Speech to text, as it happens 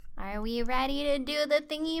Are we ready to do the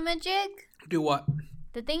thingy-majig? Do what?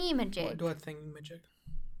 The thingy-majig. Do a thingy-majig.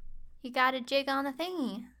 You gotta jig on the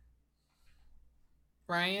thingy.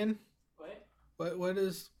 Ryan? What? What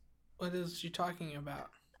is she talking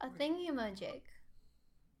about? A thingy-majig.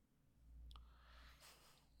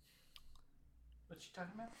 What's she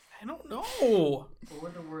talking about? I don't know. What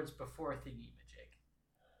were the words before thingy-majig?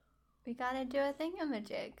 We gotta do a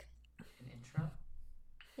thingy-majig. An intro?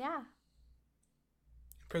 Yeah.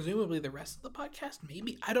 Presumably the rest of the podcast?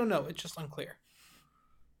 Maybe? I don't know. It's just unclear.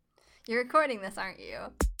 You're recording this, aren't you?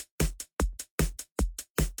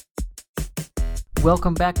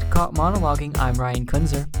 Welcome back to Caught Monologuing. I'm Ryan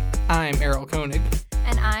Kunzer. I'm Errol Koenig.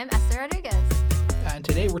 And I'm Esther Rodriguez. And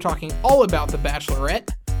today we're talking all about The Bachelorette,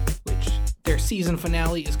 which their season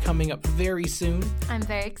finale is coming up very soon. I'm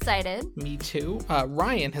very excited. Me too.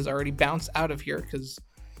 Ryan has already bounced out of here because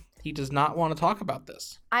he does not want to talk about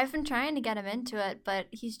this. I've been trying to get him into it, but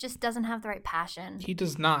he just doesn't have the right passion. He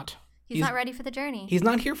does not. He's not ready for the journey. He's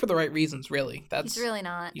not here for the right reasons, really. He's really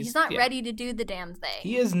not. He's not ready to do the damn thing.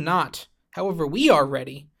 He is not. However, we are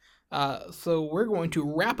ready. So we're going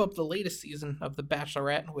to wrap up the latest season of The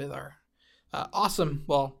Bachelorette with our awesome,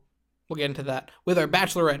 well, we'll get into that, with our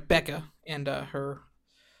Bachelorette, Becca, and her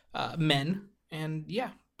men. And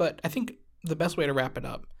yeah, but I think the best way to wrap it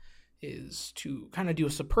up is to kind of do a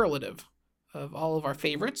superlative of all of our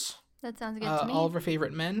favorites. That sounds good to me. All of our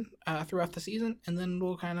favorite men throughout the season, and then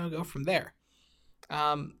we'll kind of go from there.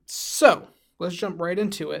 So let's jump right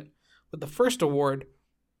into it with the first award,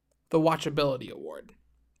 the Watchability Award.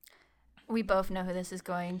 We both know who this is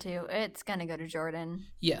going to. It's going to go to Jordan.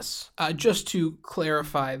 Yes. Just to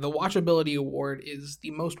clarify, the Watchability Award is the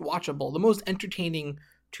most watchable, the most entertaining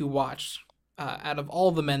to watch out of all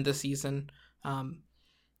the men this season.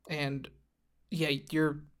 And yeah,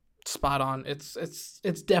 you're spot on.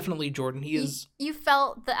 It's definitely Jordan. He is. You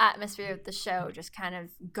felt the atmosphere of the show just kind of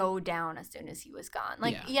go down as soon as he was gone.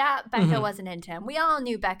 Like, yeah Becca wasn't into him. We all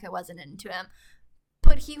knew Becca wasn't into him.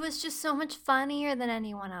 But he was just so much funnier than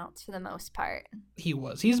anyone else for the most part. He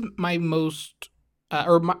was. He's my most,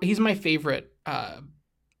 he's my favorite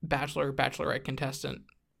Bachelorette contestant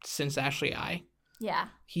since Ashley I. Yeah.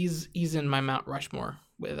 He's in my Mount Rushmore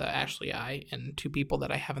with Ashley I and two people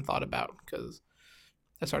that I haven't thought about because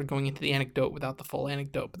I started going into the anecdote without the full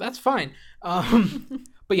anecdote, but that's fine.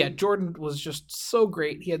 But yeah, Jordan was just so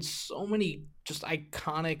great. He had so many just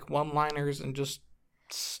iconic one-liners and just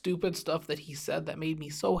stupid stuff that he said that made me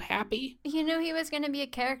so happy. He knew he was going to be a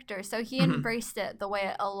character, so he embraced it the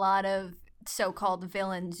way a lot of so-called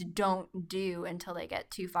villains don't do until they get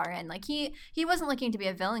too far in. Like, he wasn't looking to be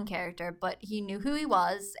a villain character, but he knew who he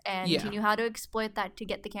was, and he knew how to exploit that to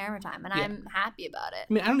get the camera time, and I'm happy about it.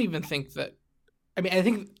 I mean, I don't even think that... I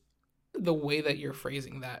think the way that you're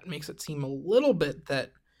phrasing that makes it seem a little bit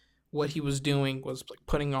that what he was doing was like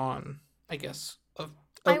putting on, I guess,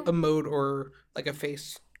 a mode or like a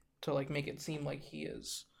face to like make it seem like he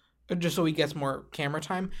is, just so he gets more camera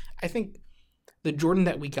time. I think the Jordan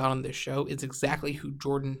that we got on this show is exactly who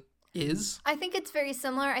Jordan is. I think it's very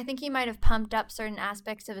similar. I think he might have pumped up certain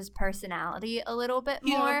aspects of his personality a little bit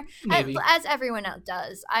more, as everyone else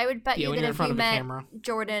does. I would bet you that if you met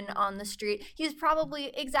Jordan on the street, he's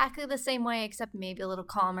probably exactly the same way, except maybe a little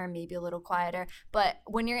calmer, maybe a little quieter. But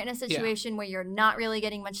when you're in a situation where you're not really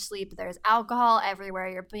getting much sleep, there's alcohol everywhere,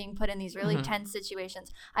 you're being put in these really tense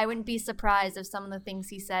situations, I wouldn't be surprised if some of the things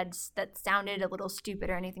he said that sounded a little stupid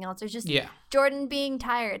or anything else. There's just Jordan being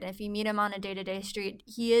tired. And if you meet him on a day-to-day street,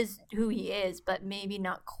 he is who he is, but maybe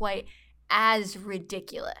not quite as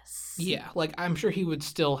ridiculous. Yeah, like I'm sure he would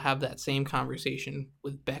still have that same conversation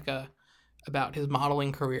with Becca about his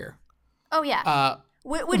modeling career. Oh yeah.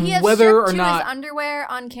 Would he have stripped his underwear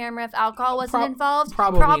on camera if alcohol wasn't involved?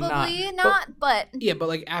 Probably not. But yeah, but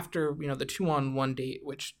like after the 2-on-1 date,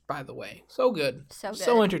 which by the way, so good,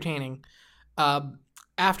 so entertaining.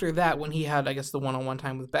 After that, when he had, I guess, the 1-on-1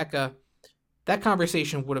 time with Becca, that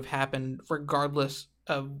conversation would have happened regardless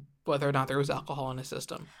of whether or not there was alcohol in his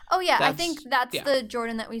system. Oh, yeah. I think that's the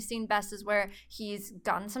Jordan that we've seen best, is where he's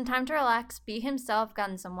gotten some time to relax, be himself,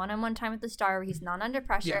 gotten some one-on-one time with the star where he's not under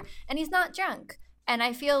pressure, and he's not drunk. And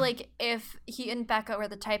I feel like if he and Becca were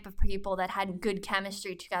the type of people that had good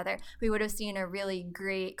chemistry together, we would have seen a really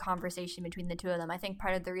great conversation between the two of them. I think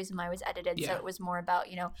part of the reason why it was edited, so it was more about,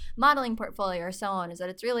 modeling portfolio or so on, is that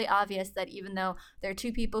it's really obvious that even though they're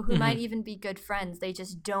two people who might even be good friends, they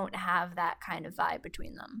just don't have that kind of vibe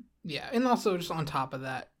between them. Yeah, and also just on top of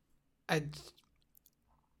that,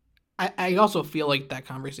 I also feel like that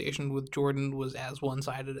conversation with Jordan was as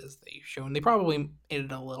one-sided as they shown. They probably made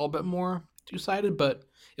it a little bit more two-sided, but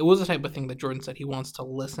it was the type of thing that Jordan said he wants to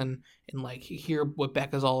listen and like hear what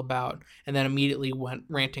Becca's all about, and then immediately went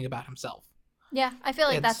ranting about himself. Yeah, I feel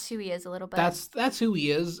like that's who he is a little bit. That's who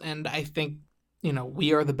he is, and I think,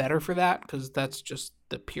 we are the better for that, because that's just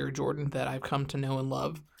the pure Jordan that I've come to know and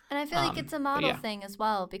love. And I feel like it's a model thing as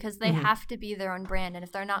well, because they have to be their own brand, and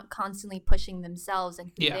if they're not constantly pushing themselves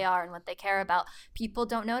and who they are and what they care about, people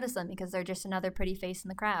don't notice them because they're just another pretty face in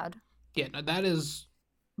the crowd. Yeah, no, that is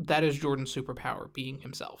Jordan's superpower, being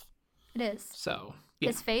himself. It is. So,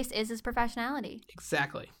 his face is his professionality.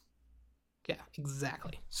 Exactly. Yeah,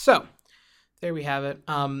 exactly. So, there we have it.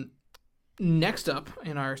 Next up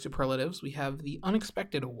in our superlatives, we have the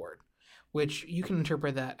Unexpected Award, which you can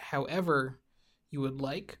interpret that however you would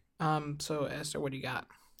like. So, Esther, what do you got?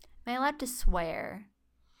 Am I allowed to swear?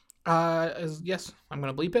 Yes, I'm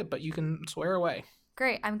going to bleep it, but you can swear away.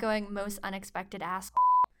 Great. I'm going most unexpected ass.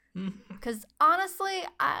 Because honestly,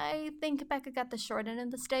 I think Becca got the short end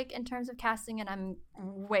of the stick in terms of casting, and I'm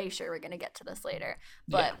way sure we're going to get to this later.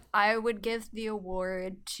 But I would give the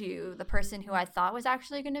award to the person who I thought was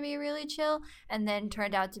actually going to be really chill, and then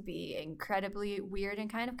turned out to be incredibly weird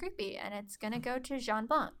and kind of creepy. And it's going to go to Jean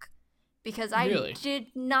Blanc. Because I did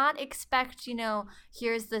not expect,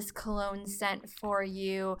 here's this cologne scent for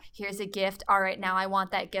you. Here's a gift. All right, now I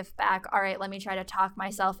want that gift back. All right, let me try to talk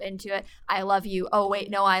myself into it. I love you. Oh,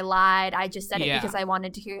 wait, no, I lied. I just said it because I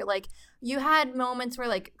wanted to hear it. Like, you had moments where,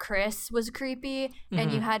 like, Chris was creepy,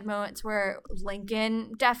 and you had moments where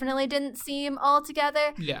Lincoln definitely didn't seem all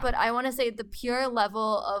together. Yeah. But I want to say the pure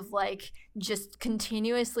level of, like, just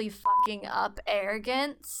continuously fucking up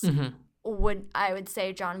arrogance I would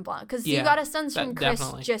say Jean Blanc, because you got a sense from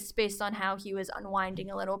Chris just based on how he was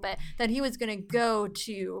unwinding a little bit that he was going to go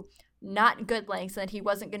to not good lengths and that he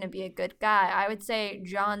wasn't going to be a good guy. I would say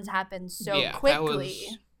John's happened so quickly.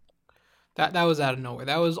 That was out of nowhere.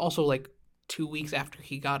 That was also like 2 weeks after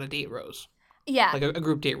he got a date rose. Yeah, like a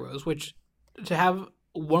group date rose, which to have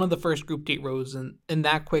one of the first group date roses and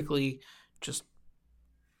that quickly just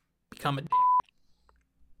become a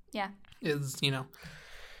is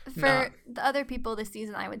For the other people this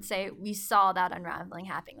season, I would say we saw that unraveling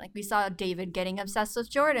happening. Like, we saw David getting obsessed with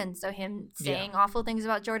Jordan, so him saying awful things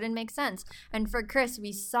about Jordan makes sense. And for Chris,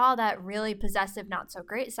 we saw that really possessive, not so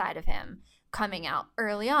great side of him coming out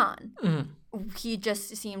early on. He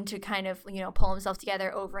just seemed to kind of, pull himself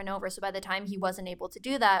together over and over. So by the time he wasn't able to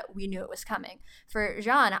do that, we knew it was coming. For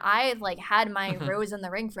Jean, I had my rose in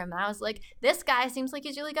the ring for him. And I was like, this guy seems like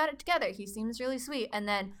he's really got it together. He seems really sweet. And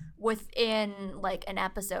then within an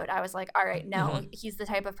episode, I was like, all right, no, he's the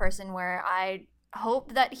type of person where I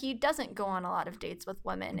hope that he doesn't go on a lot of dates with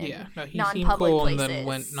women in he non-public seemed cool places. And then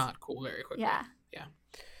went not cool very quickly. Yeah.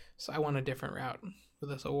 So I went a different route for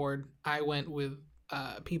this award. I went with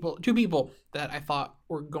two people that I thought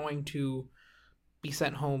were going to be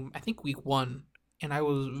sent home, I think week 1, and I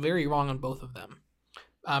was very wrong on both of them,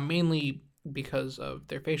 mainly because of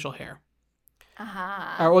their facial hair.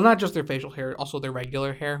 Well, not just their facial hair, also their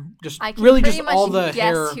regular hair. Just really just all the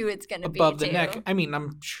hair who it's gonna above be the neck. I mean,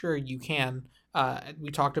 I'm sure you can.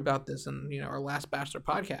 We talked about this in our last Bachelor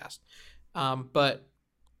podcast, but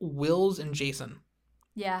Wills and Jason.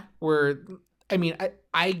 Yeah.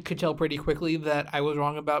 I could tell pretty quickly that I was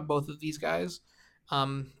wrong about both of these guys,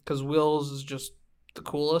 because Wills is just the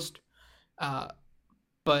coolest.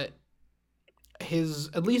 But his,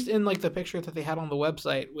 at least in the picture that they had on the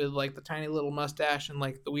website with the tiny little mustache and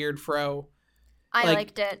the weird fro, I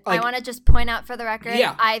liked it. I want to just point out for the record,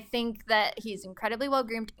 I think that he's incredibly well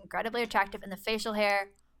groomed, incredibly attractive, and the facial hair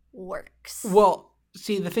works. Well,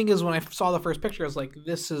 see, the thing is, when I saw the first picture, I was like,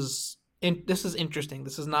 this is interesting.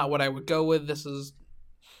 This is not what I would go with.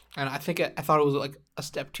 And I thought it was a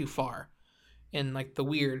step too far in the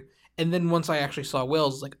weird. And then once I actually saw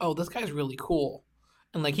Wills, oh, this guy's really cool.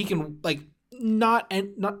 And he can not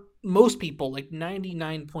most people,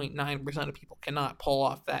 99.9% of people cannot pull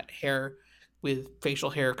off that hair with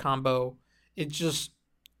facial hair combo. It just,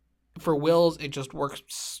 for Wills, it just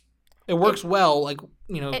works. It works well,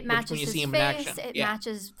 it matches when you see him face, in action. It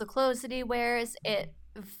matches the clothes that he wears. It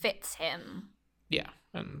fits him. Yeah.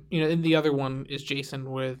 And the other one is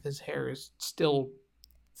Jason, with his hair is still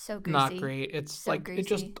so greasy. Not great. It's so greasy. It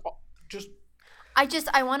just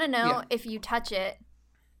I want to know if you touch it,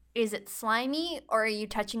 is it slimy or are you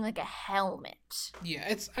touching a helmet? Yeah,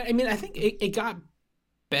 I think it got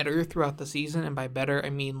better throughout the season, and by better I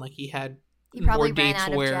mean he had more dates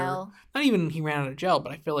where gel. Not even he ran out of gel,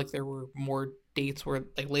 but I feel there were more dates where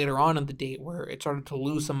later on in the date where it started to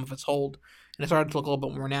lose some of its hold and it started to look a little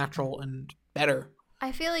bit more natural and better.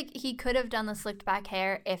 I feel like he could have done the slicked back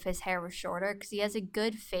hair if his hair was shorter, because he has a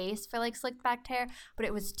good face for like slicked back hair, but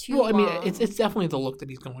it was too long. I mean, it's definitely the look that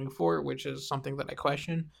he's going for, which is something that I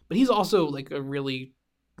question. But he's also like a really,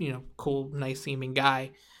 cool, nice seeming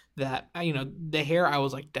guy. That the hair I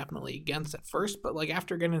was like definitely against at first, but like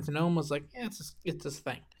after getting to know him, I was like, yeah, it's this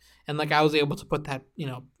thing, and like I was able to put that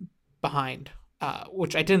behind.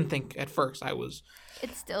 Which I didn't think at first.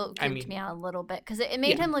 It still creeped me out a little bit because it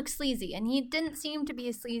made him look sleazy, and he didn't seem to be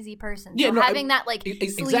a sleazy person. So having that like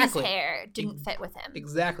sleaze hair didn't fit with him.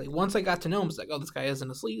 Exactly. Once I got to know him, it's like, oh, this guy isn't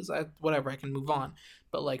a sleaze. Whatever, I can move on.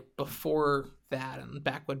 But like before that, and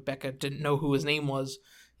back when Becca didn't know who his name was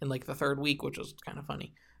in like the third week, which was kind of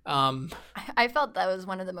funny. I felt that was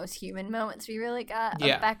one of the most human moments we really got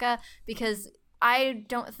of Becca, because I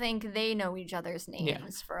don't think they know each other's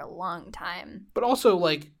names for a long time. But also,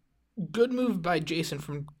 like, good move by Jason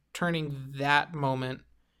from turning that moment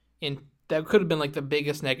in. That could have been, like, the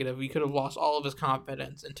biggest negative. He could have lost all of his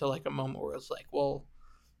confidence into, like, a moment where it's like, well,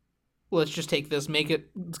 let's just take this,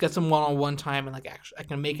 let's get some one-on-one time, and, like, actually, I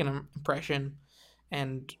can make an impression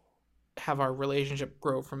and have our relationship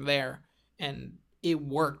grow from there. And it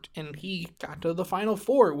worked. And he got to the Final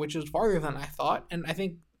Four, which is farther than I thought. And I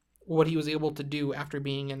think what he was able to do after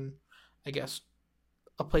being in, I guess,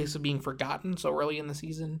 a place of being forgotten so early in the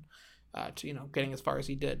season, to getting as far as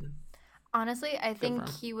he did. Honestly, I think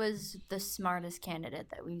he was the smartest candidate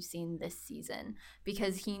that we've seen this season,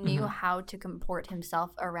 because he knew how to comport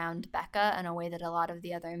himself around Becca in a way that a lot of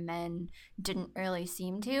the other men didn't really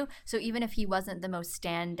seem to. So even if he wasn't the most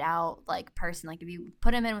standout like person, like if you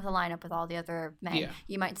put him in with a lineup with all the other men,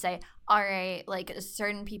 you might say, all right, like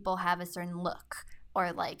certain people have a certain look.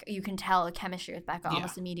 Or like you can tell a chemistry with Becca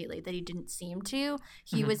almost immediately that he didn't seem to.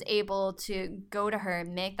 He was able to go to her,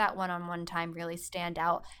 make that one-on-one time really stand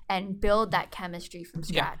out, and build that chemistry from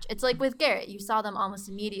scratch. It's like with Garrett, you saw them almost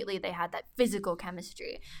immediately. They had that physical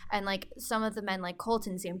chemistry, and like some of the men, like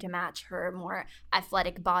Colton, seemed to match her more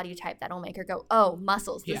athletic body type that'll make her go, "Oh,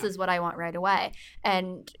 muscles! This is what I want right away."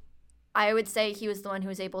 And I would say he was the one who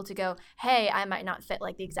was able to go, hey, I might not fit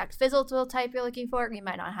like the exact physical type you're looking for. We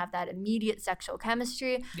might not have that immediate sexual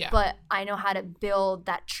chemistry, but I know how to build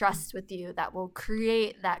that trust with you that will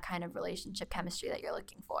create that kind of relationship chemistry that you're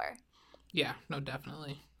looking for. Yeah, no,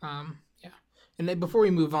 definitely. And then before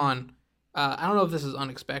we move on, I don't know if this is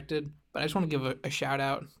unexpected, but I just want to give a shout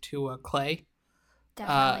out to Clay.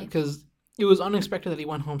 Definitely. Because it was unexpected that he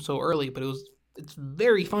went home so early, but it's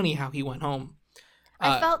very funny how he went home.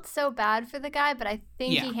 I felt so bad for the guy, but I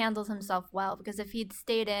think he handles himself well, because if he'd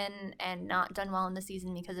stayed in and not done well in the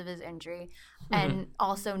season because of his injury and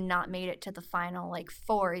also not made it to the final like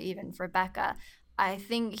 4 even for Becca, I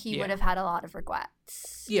think he would have had a lot of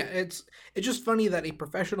regrets. Yeah, it's just funny that a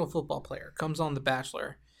professional football player comes on The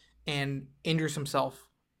Bachelor and injures himself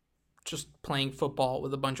just playing football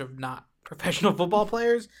with a bunch of not professional football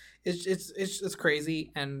players. It's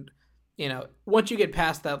crazy, and once you get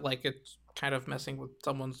past that, like it's kind of messing with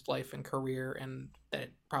someone's life and career, and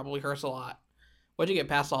that probably hurts a lot. Once you get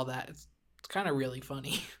past all that, it's kind of really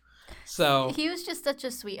funny. So he was just such a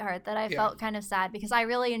sweetheart that I felt kind of sad, because I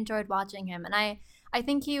really enjoyed watching him, and I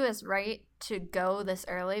think he was right to go this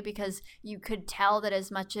early, because you could tell that as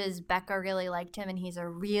much as Becca really liked him and he's a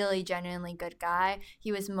really genuinely good guy,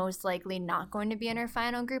 he was most likely not going to be in her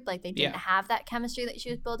final group. Like they didn't have that chemistry that she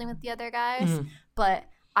was building with the other guys. But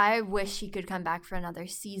I wish he could come back for another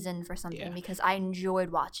season for something, because I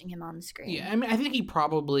enjoyed watching him on the screen. Yeah, I mean, I think he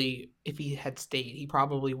probably, if he had stayed, he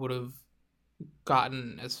probably would have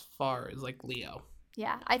gotten as far as like Leo.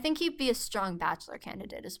 Yeah, I think he'd be a strong Bachelor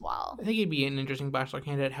candidate as well. I think he'd be an interesting Bachelor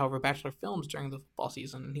candidate. However, Bachelor films during the football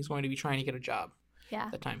season, and he's going to be trying to get a job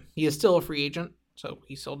at the time. He is still a free agent, so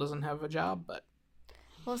he still doesn't have a job, but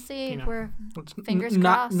we'll see. We're fingers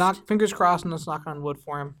crossed. Fingers crossed, and let's knock on wood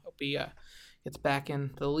for him. Hope he gets back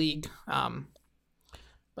in the league.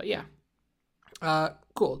 But yeah.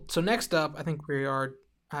 Cool. So next up, I think we are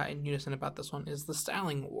in unison about this one, is the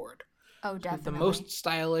Styling Award. Oh, definitely. The most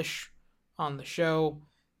stylish on the show.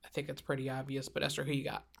 I think it's pretty obvious, but Esther, who you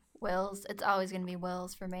got? Wills. It's always going to be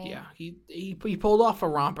Wills for me. Yeah, he pulled off a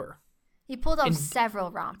romper. He pulled off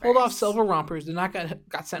several rompers. Did not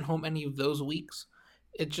got sent home any of those weeks.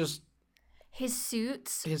 It just... His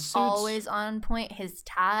suits always on point. His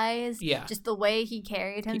ties, just the way he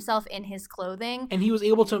carried himself in his clothing, and he was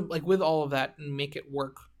able to, like, with all of that, make it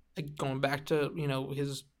work. Like, going back to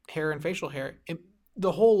his hair and facial hair,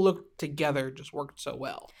 the whole look together just worked so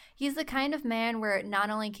well. He's the kind of man where not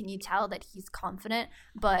only can you tell that he's confident,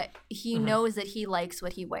 but he knows that he likes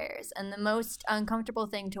what he wears. And the most uncomfortable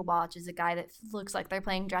thing to watch is a guy that looks like they're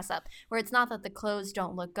playing dress up, where it's not that the clothes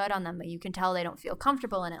don't look good on them, but you can tell they don't feel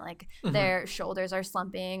comfortable in it. Like their shoulders are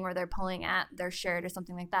slumping or they're pulling at their shirt or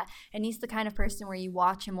something like that. And he's the kind of person where you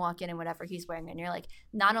watch him walk in and whatever he's wearing, and you're like,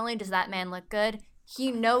 not only does that man look good,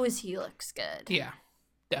 he knows he looks good. Yeah,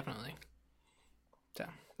 definitely. So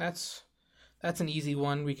that's an easy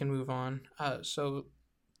one. We can move on. So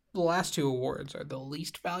the last two awards are the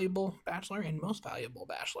least valuable bachelor and most valuable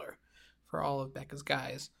bachelor for all of Becca's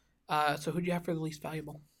guys. So who do you have for the least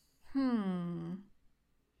valuable?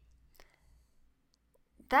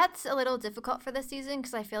 That's a little difficult for this season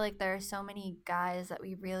because I feel like there are so many guys that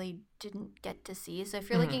we really didn't get to see. So if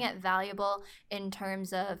you're looking at valuable in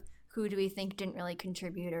terms of who do we think didn't really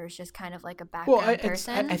contribute or is just kind of like a background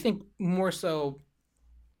person? I think more so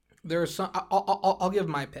there's some. I'll give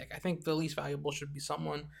my pick. I think the least valuable should be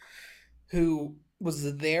someone who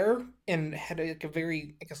was there and had a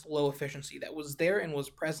very, I guess, low efficiency. That was there and was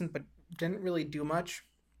present, but didn't really do much,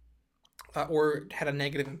 or had a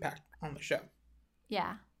negative impact on the show.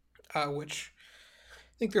 Yeah. Which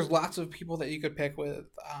I think there's lots of people that you could pick with.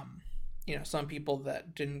 Some people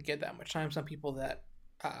that didn't get that much time. Some people that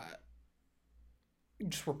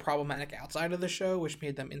just were problematic outside of the show, which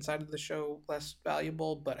made them inside of the show less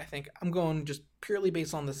valuable. But I think I'm going just purely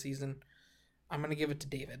based on the season. I'm going to give it to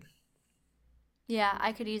David. Yeah,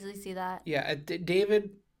 I could easily see that. Yeah,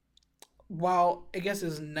 David, while I guess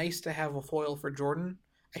it's nice to have a foil for Jordan,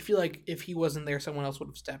 I feel like if he wasn't there, someone else would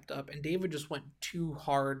have stepped up. And David just went too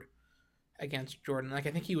hard against Jordan. Like,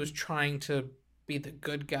 I think he was trying to be the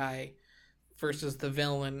good guy versus the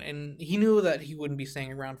villain, and he knew that he wouldn't be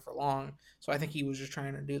staying around for long, so I think he was just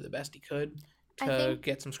trying to do the best he could to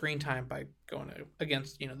get some screen time by going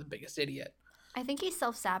against the biggest idiot. I think he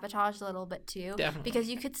self-sabotaged a little bit too. Definitely. Because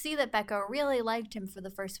you could see that Becca really liked him for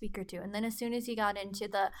the first week or two, and then as soon as he got into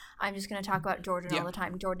I'm just going to talk about Jordan all the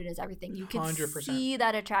time, Jordan is everything, you could 100%. See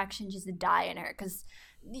that attraction just die in her, because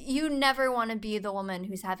you never want to be the woman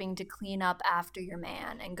who's having to clean up after your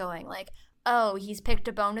man and going like, oh, he's picked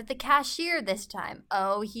a bone with the cashier this time.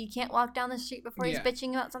 Oh, he can't walk down the street before he's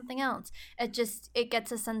bitching about something else. It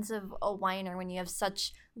gets a sense of a whiner when you have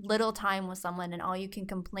such little time with someone and all you can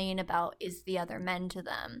complain about is the other men to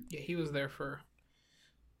them. Yeah, he was there for,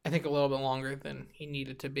 I think, a little bit longer than he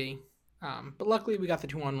needed to be. But luckily we got the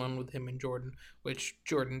 2-on-1 with him and Jordan, which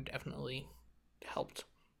Jordan definitely helped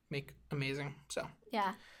make amazing. So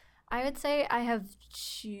yeah. I would say I have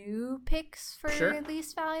 2 picks for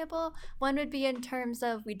least valuable. One would be in terms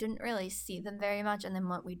of we didn't really see them very much, and then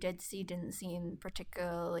what we did see didn't seem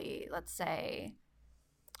particularly, let's say,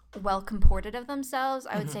 well comported of themselves.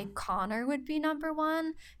 I would say Connor would be number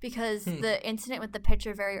 1 because the incident with the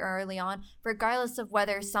pitcher very early on, regardless of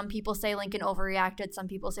whether some people say Lincoln overreacted, some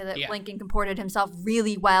people say that Lincoln comported himself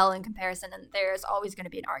really well in comparison, and there's always going to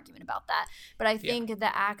be an argument about that. But I think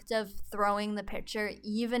the act of throwing the pitcher,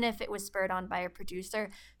 even if it was spurred on by a producer,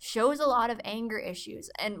 shows a lot of anger issues.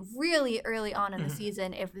 And really early on in the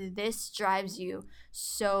season, if this drives you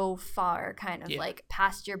so far kind of like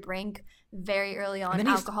past your brink, very early on,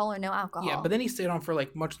 alcohol or no alcohol. Yeah, but then he stayed on for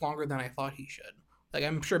like much longer than I thought he should. Like,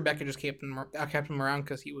 I'm sure Becca just kept him around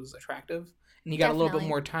because he was attractive, and he got a little bit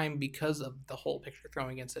more time because of the whole picture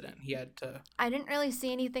throwing incident. He had to. I didn't really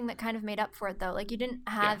see anything that kind of made up for it though. Like, you didn't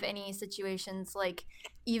have any situations like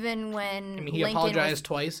even when he apologized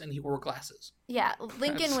twice and he wore glasses. Yeah,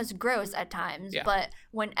 Lincoln was gross at times, but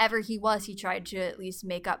whenever he tried to at least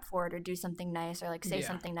make up for it or do something nice or like say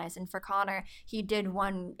something nice. And for Connor, he did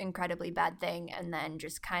one incredibly bad thing and then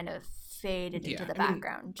just kind of faded into the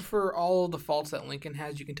background. For all the faults that Lincoln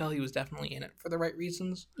has, you can tell he was definitely in it for the right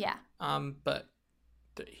reasons. Yeah. But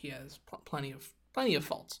he has plenty of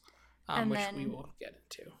faults, which we will get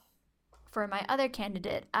into. For my other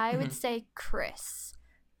candidate, I would say Chris.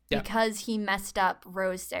 Because he messed up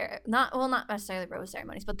not necessarily rose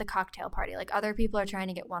ceremonies, but the cocktail party. Like, other people are trying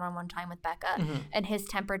to get one-on-one time with Becca, and his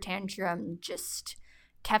temper tantrum just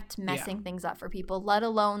kept messing things up for people, let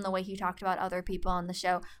alone the way he talked about other people on the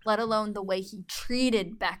show, let alone the way he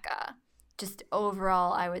treated Becca. Just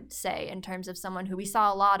overall, I would say, in terms of someone who we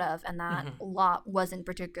saw a lot of, and that a lot wasn't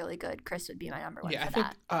particularly good, Chris would be my number 1 for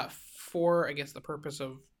that. I think for, I guess, the purpose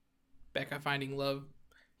of Becca finding love,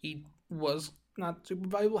 he was not super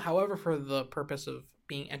valuable. However, for the purpose of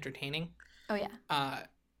being entertaining,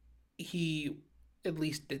 he at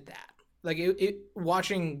least did that. Like,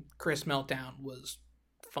 watching Chris meltdown was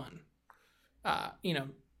fun.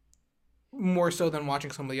 More so than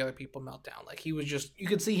watching some of the other people melt down. Like, he was just, you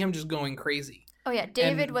could see him just going crazy. Oh yeah,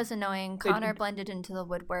 David was annoying. Connor blended into the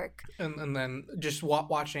woodwork. And then just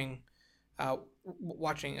watching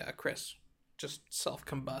Chris just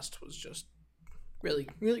self-combust was just really,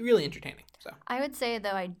 really, really entertaining. So I would say,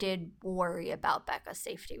 though, I did worry about Becca's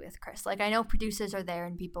safety with Chris. Like, I know producers are there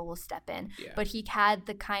and people will step in, but he had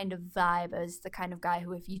the kind of vibe as the kind of guy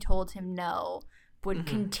who, if you told him no, would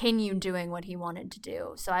continue doing what he wanted to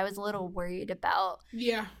do. So I was a little worried about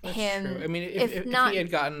him. True. I mean, if he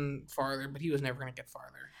had gotten farther, but he was never going to get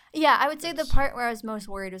farther. Yeah, I would say the part where I was most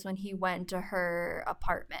worried was when he went to her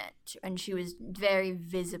apartment and she was very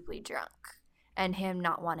visibly drunk. And him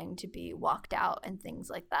not wanting to be walked out and things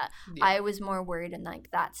like that. Yeah. I was more worried in like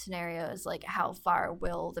that scenario is like how far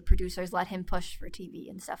will the producers let him push for TV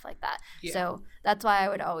and stuff like that. Yeah. So that's why I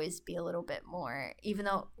would always be a little bit more, even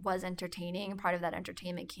though it was entertaining, part of that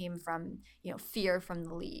entertainment came from, fear from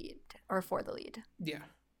the lead or for the lead. Yeah.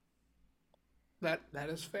 That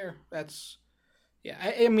is fair. That's, yeah.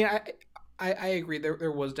 I mean, I agree.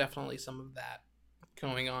 There was definitely some of that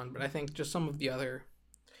going on, but I think just some of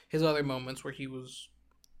his other moments where he was,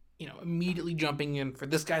 immediately jumping in for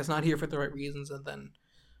this guy's not here for the right reasons, and then,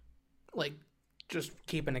 like, just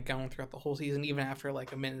keeping it going throughout the whole season, even after,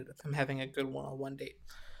 like, a minute of him having a good one-on-one date.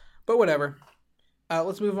 But whatever.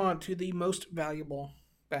 Let's move on to the most valuable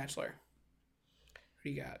bachelor. Who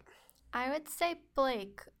do you got? I would say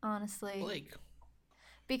Blake, honestly. Blake.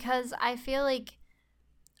 Because I feel like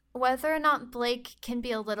whether or not Blake can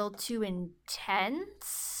be a little too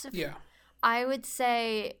intense... Yeah. I would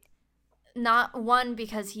say not one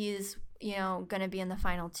because he's, going to be in the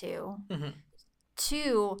final two. Mm-hmm.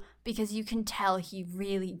 Two, because you can tell he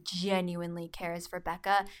really genuinely cares for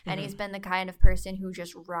Becca. And he's been the kind of person who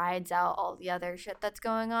just rides out all the other shit that's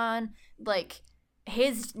going on. Like,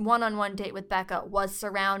 his one-on-one date with Becca was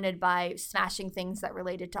surrounded by smashing things that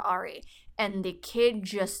related to Ari. And the kid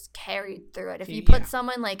just carried through it. If you put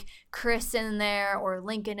someone like Chris in there or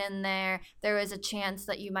Lincoln in there, there was a chance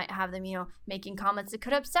that you might have them, making comments that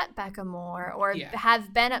could upset Becca more or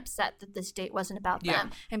have been upset that this date wasn't about them.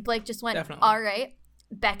 And Blake just went, all right,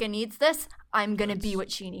 Becca needs this. I'm going to be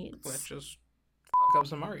what she needs. Let's just fuck up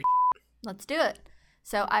some Ari. Let's do it.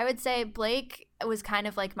 So I would say Blake was kind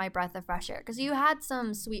of like my breath of fresh air because you had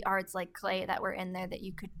some sweethearts like Clay that were in there that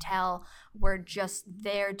you could tell were just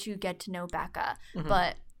there to get to know Becca. Mm-hmm.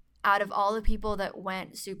 But out of all the people that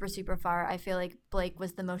went super, super far, I feel like Blake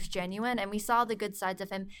was the most genuine. And we saw the good sides of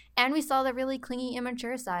him and we saw the really clingy,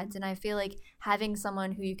 immature sides. And I feel like having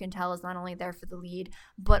someone who you can tell is not only there for the lead,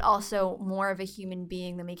 but also more of a human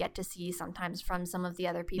being than we get to see sometimes from some of the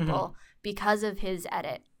other people because of his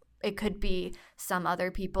edit. It could be some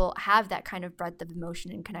other people have that kind of breadth of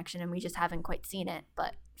emotion and connection and we just haven't quite seen it.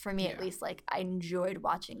 But for me, at least, like, I enjoyed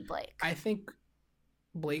watching Blake. I think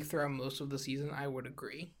Blake throughout most of the season, I would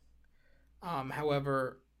agree.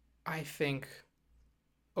 However, I think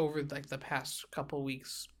over like the past couple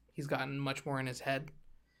weeks, he's gotten much more in his head.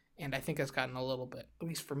 And I think that's gotten a little bit, at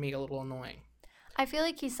least for me, a little annoying. I feel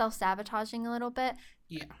like he's self-sabotaging a little bit.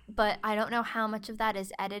 Yeah. But I don't know how much of that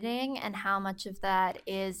is editing and how much of that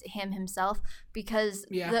is him himself. Because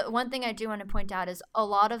the one thing I do want to point out is a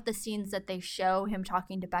lot of the scenes that they show him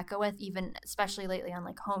talking to Becca with, even especially lately on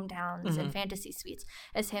like Hometowns and Fantasy Suites,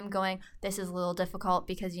 is him going, this is a little difficult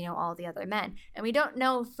because, all the other men. And we don't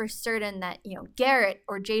know for certain that, Garrett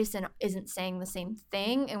or Jason isn't saying the same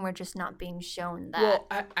thing and we're just not being shown that.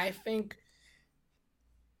 Well, I think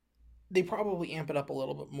they probably amp it up a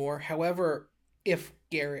little bit more. However, if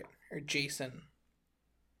Garrett or Jason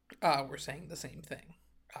were saying the same thing,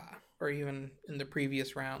 or even in the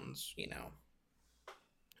previous rounds,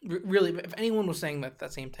 really, if anyone was saying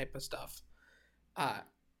that same type of stuff,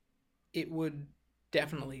 it would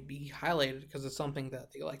definitely be highlighted because it's something that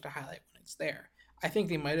they like to highlight when it's there. I think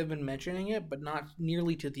they might have been mentioning it, but not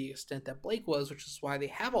nearly to the extent that Blake was, which is why they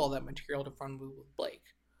have all that material to run with Blake.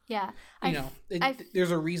 Yeah.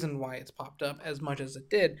 There's a reason why it's popped up as much as it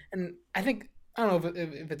did. And I don't know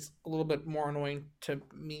if it's a little bit more annoying to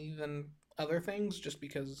me than other things, just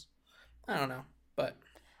because, I don't know. But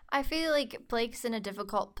I feel like Blake's in a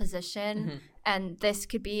difficult position, and this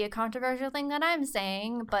could be a controversial thing that I'm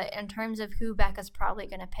saying, but in terms of who Becca's probably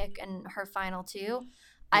going to pick in her final two,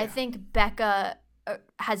 I think Becca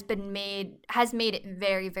has made it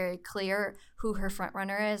very, very clear who her front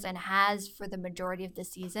runner is and has for the majority of the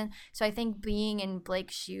season. So I think being in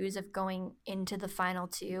Blake's shoes of going into the final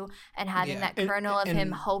two and having that kernel of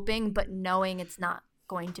him hoping but knowing it's not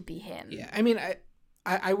going to be him. Yeah, I mean,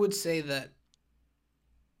 I would say that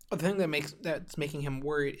the thing that's making him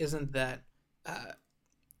worried isn't that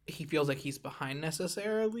he feels like he's behind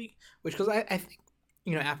necessarily, which because I think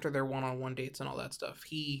after their one-on-one dates and all that stuff,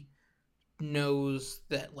 he knows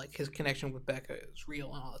that like his connection with Becca is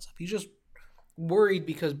real and all that stuff. He's just worried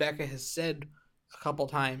because Becca has said a couple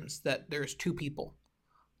times that there's two people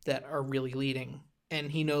that are really leading,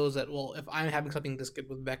 and he knows that, well, if I'm having something this good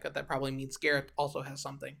with Becca, that probably means Garrett also has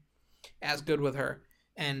something as good with her.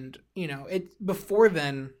 And it before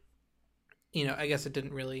then, I guess it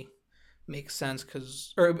didn't really make sense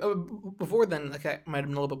before then, like, I might have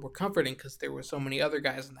been a little bit more comforting because there were so many other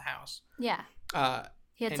guys in the house. Yeah.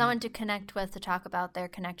 He had someone to connect with to talk about their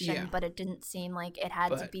connection, but it didn't seem like it had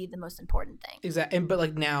to be the most important thing. Exactly. But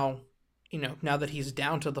like now, now that he's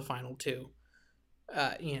down to the final two,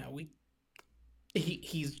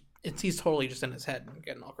 he's totally just in his head and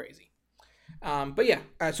getting all crazy. But yeah,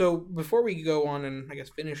 so before we go on and I guess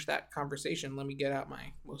finish that conversation, let me get out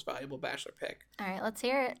my most valuable Bachelor pick. All right, let's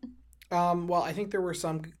hear it. Well, I think there were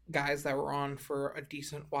some guys that were on for a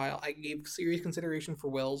decent while. I gave serious consideration for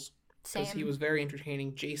Wills because he was very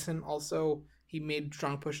entertaining. Jason also, he made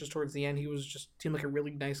strong pushes towards the end. He was just seemed like a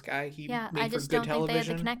really nice guy. He made I just don't think they had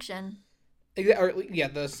the connection.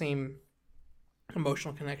 The same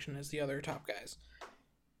emotional connection as the other top guys.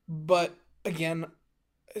 But again,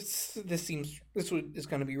 this is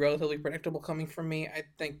going to be relatively predictable coming from me. I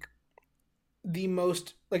think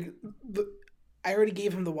I already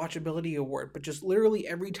gave him the watchability award, but just literally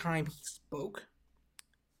every time he spoke,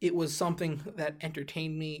 it was something that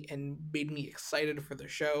entertained me and made me excited for the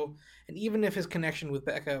show. And even if his connection with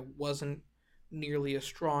Becca wasn't nearly as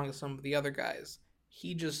strong as some of the other guys,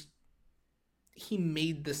 he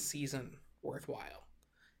made this season worthwhile.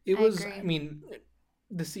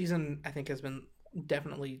 The season I think has been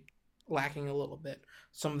definitely lacking a little bit.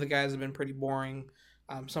 Some of the guys have been pretty boring.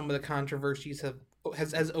 Some of the controversies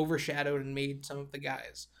has overshadowed and made some of the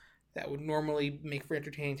guys that would normally make for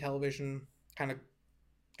entertaining television kind of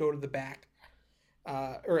go to the back,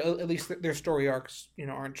 or at least their story arcs,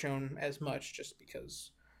 aren't shown as much just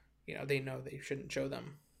because, they know they shouldn't show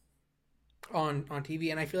them on TV.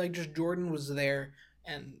 And I feel like just Jordan was there,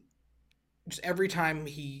 and just every time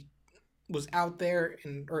he was out there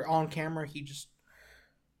or on camera, he just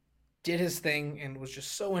did his thing and was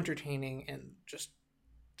just so entertaining and just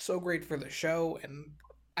so great for the show. And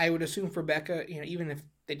I would assume for Becca, even if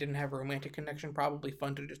they didn't have a romantic connection, probably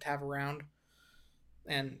fun to just have around.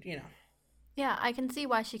 And yeah, I can see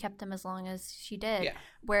why she kept him as long as she did. Yeah.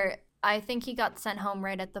 Where I think he got sent home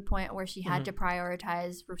right at the point where she had to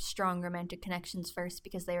prioritize strong romantic connections first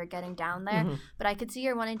because they were getting down there. But I could see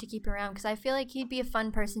her wanting to keep him around because I feel like he'd be a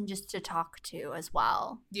fun person just to talk to as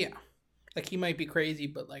well. Yeah. Like, he might be crazy,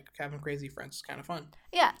 but, like, having crazy friends is kind of fun.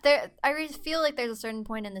 Yeah, I feel like there's a certain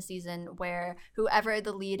point in the season where whoever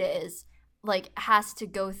the lead is, like, has to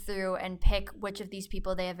go through and pick which of these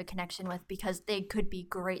people they have a connection with because they could be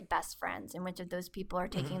great best friends and which of those people are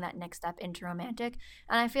taking that next step into romantic.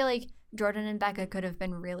 And I feel like Jordan and Becca could have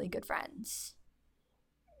been really good friends.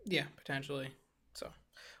 Yeah, potentially. So,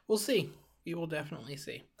 we'll see. We will definitely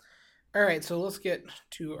see. All right, so let's get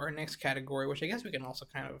to our next category, which I guess we can also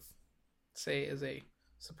kind of say is a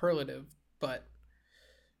superlative, but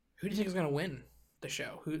who do you think is going to win the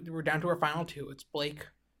show? We're down to our final two. It's Blake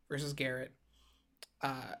versus Garrett,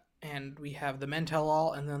 and we have the men tell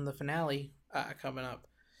all and then the finale coming up.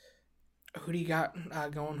 Who do you got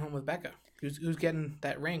going home with Becca? Who's getting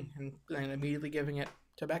that ring and immediately giving it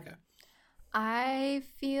to Becca? I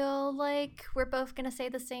feel like we're both going to say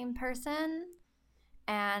the same person,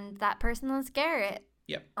 and that person is Garrett.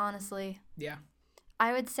 Yep. Honestly. Yeah.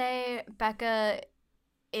 I would say Becca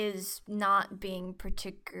is not being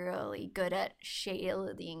particularly good at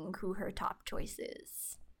shading who her top choice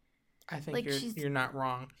is. I think you're not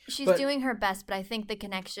wrong. She's doing her best, but I think the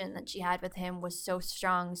connection that she had with him was so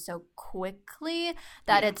strong so quickly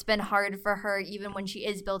that it's been hard for her, even when she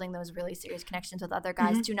is building those really serious connections with other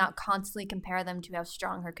guys, to not constantly compare them to how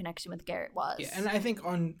strong her connection with Garrett was. Yeah, and I think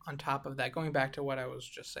on top of that, going back to what I was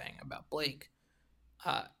just saying about Blake,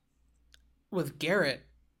 with Garrett,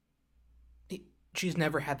 she's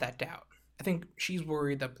never had that doubt. I think she's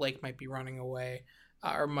worried that Blake might be running away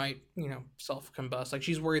or might, self-combust. Like,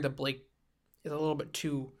 she's worried that Blake is a little bit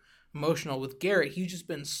too emotional. With Garrett, he's just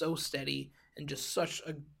been so steady and just such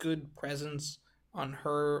a good presence on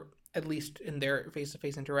her, at least in their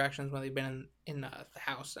face-to-face interactions when they've been in the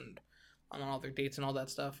house and on all their dates and all that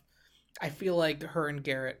stuff. I feel like her and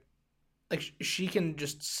Garrett, like, she can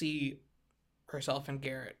just see herself and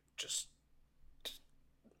Garrett just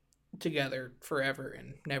together forever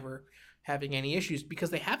and never having any issues because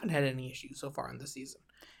they haven't had any issues so far in the season.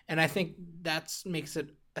 And I think that makes it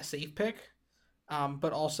a safe pick,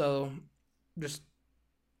 but also just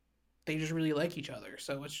they just really like each other.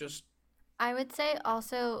 So it's just I would say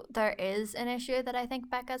also there is an issue that I think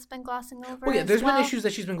Becca's been glossing over. Well, yeah, there's been issues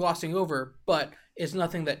that she's been glossing over, but it's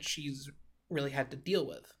nothing that she's really had to deal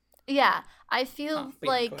with. Yeah, I feel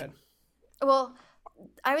like, well,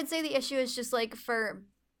 I would say the issue is just like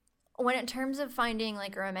when in terms of finding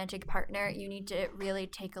like a romantic partner, you need to really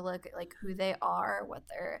take a look at like who they are, what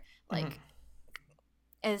they're like.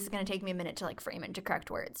 Is going to take me a minute to like frame it into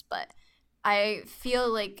correct words, but I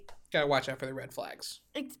feel like gotta watch out for the red flags.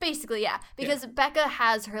 It's basically, yeah. Because Becca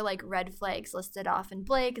has her, like, red flags listed off in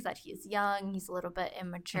Blake, is that he's young, he's a little bit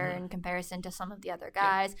immature in comparison to some of the other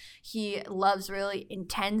guys. He loves really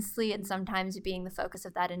intensely, and sometimes being the focus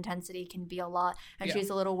of that intensity can be a lot. And she's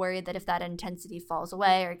a little worried that if that intensity falls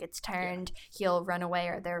away or gets turned, he'll run away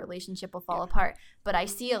or their relationship will fall apart. But I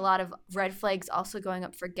see a lot of red flags also going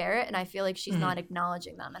up for Garrett, and I feel like she's not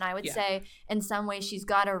acknowledging them. And I would say in some ways she's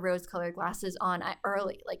got her rose-colored glasses on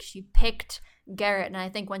early. Like, she picked Garrett, and I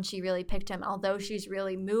think when she really picked him, although she's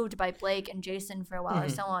really moved by Blake and Jason for a while or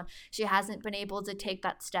so on, she hasn't been able to take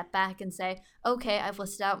that step back and say, okay, I've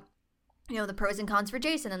listed out, you know, the pros and cons for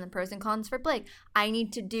Jason and the pros and cons for Blake. I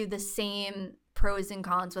need to do the same pros and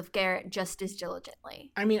cons with Garrett just as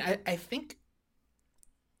diligently. I mean, I think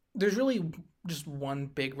there's really just one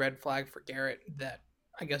big red flag for Garrett that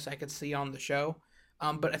I guess I could see on the show.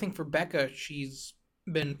 But I think for Becca, she's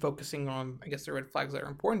been focusing on, I guess, the red flags that are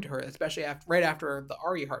important to her, especially right after the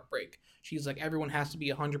Ari heartbreak. She's like, everyone has to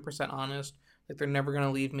be 100% honest. Like, they're never going to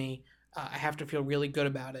leave me. I have to feel really good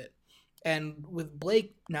about it. And with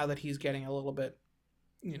Blake, now that he's getting a little bit,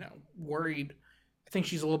 you know, worried, I think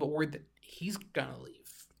she's a little bit worried that he's going to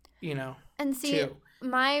leave, you know, and see, too.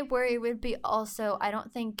 My worry would be also, I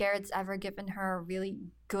don't think Garrett's ever given her a really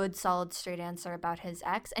good, solid, straight answer about his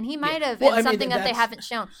ex. And he might have, it's something that they haven't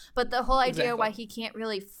shown. But the whole idea why he can't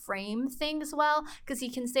really frame things well, because he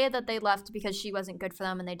can say that they left because she wasn't good for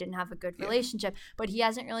them and they didn't have a good relationship. But he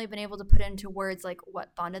hasn't really been able to put into words like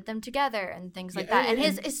what bonded them together and things like that. And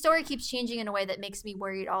his story keeps changing in a way that makes me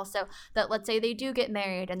worried also that, let's say they do get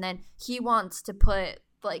married and then he wants to put,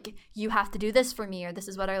 like, you have to do this for me, or this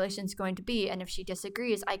is what our relationship is going to be. And if she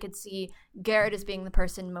disagrees, I could see Garrett as being the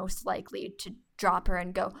person most likely to drop her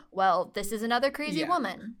and go, well, this is another crazy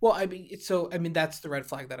woman. Well, I mean, that's the red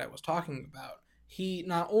flag that I was talking about. He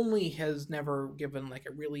not only has never given like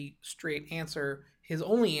a really straight answer, his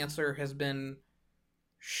only answer has been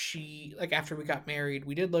after we got married,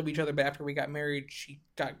 we did love each other, but after we got married, she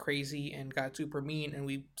got crazy and got super mean and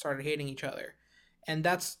we started hating each other. And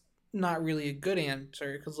that's not really a good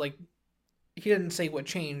answer, because like he didn't say what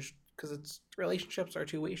changed, because relationships are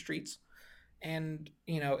two-way streets, and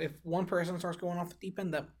you know, if one person starts going off the deep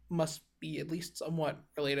end, that must be at least somewhat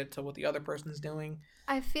related to what the other person's doing.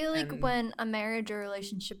 I feel like when a marriage or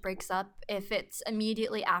relationship breaks up, if it's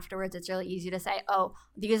immediately afterwards, it's really easy to say, oh,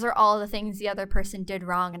 these are all the things the other person did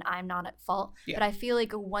wrong and I'm not at fault. But I feel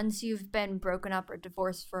like once you've been broken up or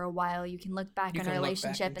divorced for a while, you can look back on a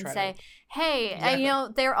relationship and say, hey, you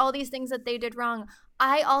know, there are all these things that they did wrong.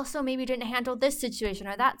 I also maybe didn't handle this situation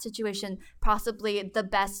or that situation possibly the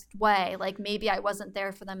best way. Like, maybe I wasn't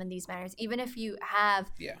there for them in these matters. Even if you have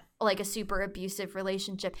like a super abusive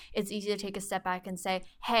relationship, it's easy to take a step back and say,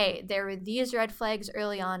 hey, there were these red flags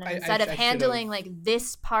early on, and instead of handling like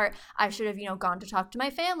this part, I should have, you know, gone to talk to my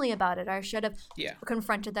family about it. I should have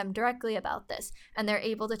confronted them directly about this. And they're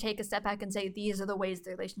able to take a step back and say, these are the ways the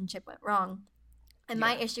relationship went wrong. And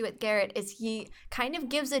my issue with Garrett is he kind of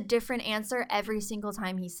gives a different answer every single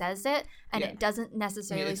time he says it, and it doesn't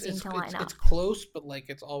necessarily seem to line up. It's close, but like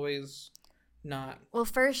it's always not. Well,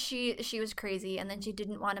 first she was crazy, and then she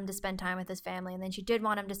didn't want him to spend time with his family, and then she did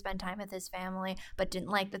want him to spend time with his family, but didn't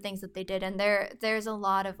like the things that they did. And there's a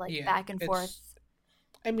lot of like back and forth.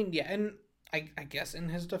 I mean, and I guess in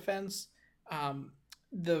his defense,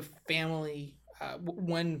 the family,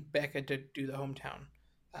 when Becca did do the hometown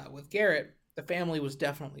with Garrett, the family was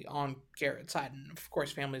definitely on Garrett's side. And of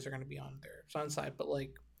course, families are going to be on their son's side, but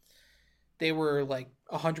like they were like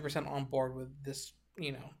 100% on board with this,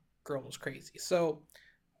 you know, girl was crazy. So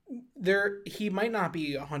he might not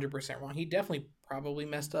be 100% wrong. He definitely probably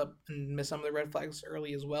messed up and missed some of the red flags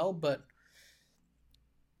early as well. But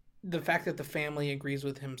the fact that the family agrees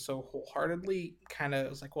with him so wholeheartedly kind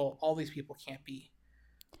of is like, well, all these people can't be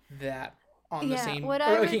that on the same,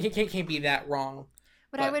 can't be that wrong.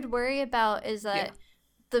 What I would worry about is that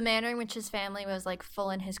the manner in which his family was like full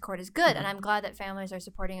in his court is good. And I'm glad that families are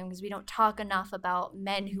supporting him, because we don't talk enough about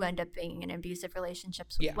men who end up being in abusive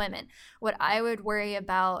relationships with women. What I would worry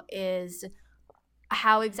about is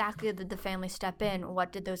how exactly did the family step in?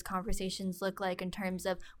 What did those conversations look like in terms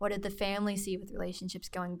of what did the family see with relationships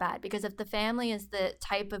going bad? Because if the family is the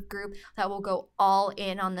type of group that will go all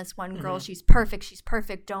in on this one girl, she's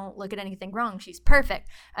perfect, don't look at anything wrong, she's perfect.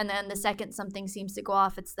 And then the second something seems to go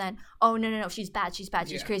off, it's then, oh, no, she's bad, she's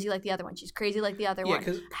crazy like the other one,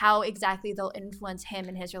 one. How exactly they'll influence him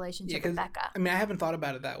in his relationship with Becca. I mean, I haven't thought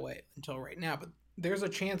about it that way until right now, but there's a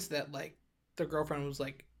chance that, like, the girlfriend was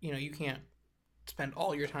like, you know, you can't spend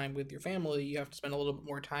all your time with your family, you have to spend a little bit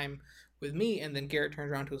more time with me. And then Garrett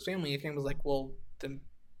turns around to his family and was like, well, then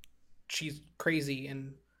she's crazy,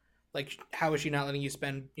 and like, how is she not letting you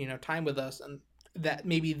spend, you know, time with us? And that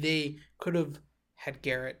maybe they could have had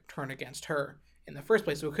Garrett turn against her in the first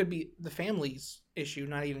place. So it could be the family's issue,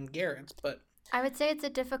 not even Garrett's. But I would say it's a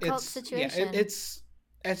difficult situation. Yeah,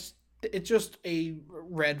 it's just a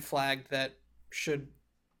red flag that should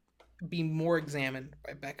be more examined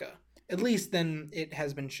by Becca, at least than it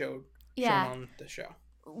has been shown on the show.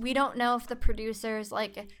 We don't know if the producers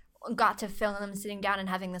got to film them sitting down and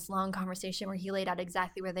having this long conversation where he laid out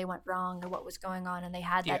exactly where they went wrong or what was going on, and they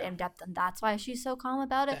had that in depth, and that's why she's so calm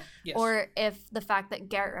about it. Yes. Or if the fact that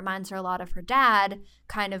Garrett reminds her a lot of her dad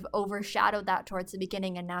kind of overshadowed that towards the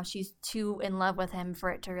beginning, and now she's too in love with him for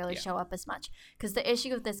it to really show up as much. Because the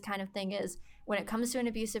issue with this kind of thing is, when it comes to an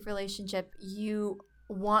abusive relationship, you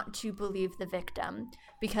want to believe the victim,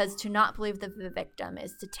 because to not believe the victim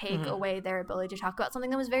is to take away their ability to talk about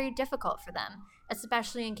something that was very difficult for them,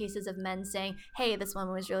 especially in cases of men saying, hey, this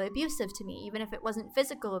woman was really abusive to me, even if it wasn't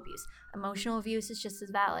physical abuse. Emotional abuse is just as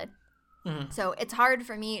valid. So it's hard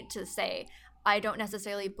for me to say I don't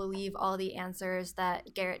necessarily believe all the answers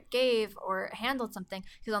that Garrett gave or handled something,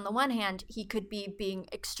 because on the one hand, he could be being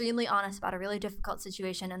extremely honest about a really difficult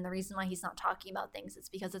situation, and the reason why he's not talking about things is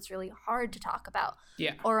because it's really hard to talk about.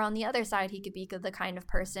 Yeah. Or on the other side, he could be the kind of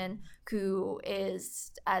person who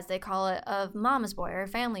is, as they call it, a mama's boy or a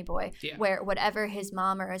family boy, where whatever his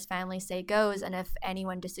mom or his family say goes, and if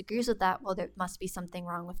anyone disagrees with that, well, there must be something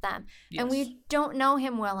wrong with them. Yes. And we don't know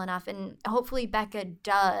him well enough, and hopefully Becca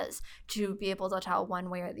does, to be able to tell one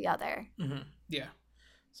way or the other. Yeah.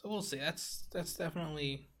 So we'll see. That's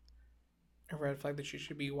definitely a red flag that you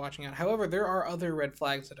should be watching out. However, there are other red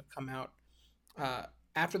flags that have come out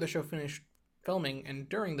after the show finished filming and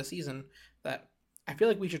during the season that I feel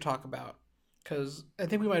like we should talk about, because I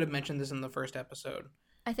think we might have mentioned this in the first episode.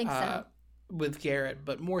 I think so. With Garrett,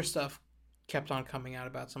 but more stuff kept on coming out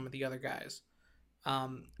about some of the other guys.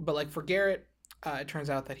 But like for Garrett, it turns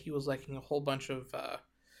out that he was liking a whole bunch of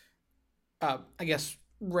I guess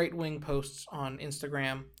right-wing posts on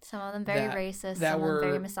Instagram. Some of them very racist, some of them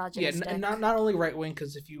very misogynistic. Yeah, not only right-wing,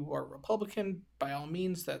 because if you are Republican, by all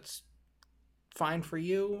means, that's fine for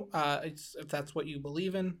you. If that's what you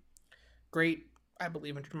believe in, great. I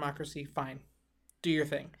believe in democracy, fine. Do your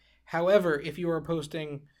thing. However, if you are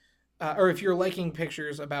posting, or if you're liking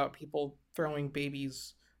pictures about people throwing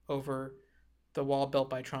babies over the wall built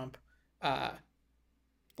by Trump,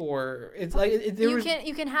 or it's like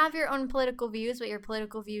you can have your own political views, but your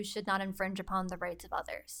political views should not infringe upon the rights of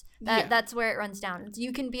others. That's where it runs down.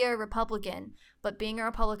 You can be a Republican, but being a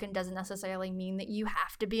Republican doesn't necessarily mean that you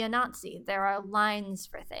have to be a Nazi. There are lines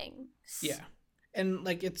for things. Yeah, and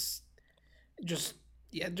like it's just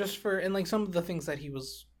for, and like some of the things that he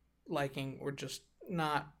was liking were just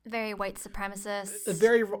not very white supremacist.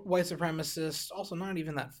 Very white supremacist. Also, not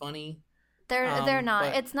even that funny. They're not.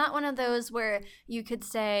 But it's not one of those where you could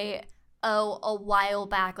say, oh, a while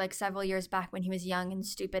back, like several years back when he was young and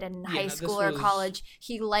stupid and in high school or college,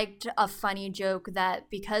 he liked a funny joke that,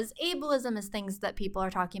 because ableism is things that people are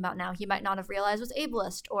talking about now, he might not have realized was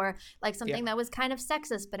ableist, or like something that was kind of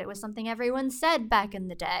sexist, but it was something everyone said back in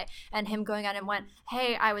the day. And him going out and went,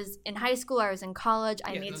 hey, I was in high school, I was in college,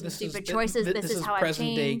 I made some stupid choices. This is how I've changed.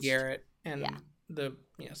 Present day Garrett, and the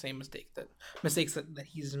same mistakes that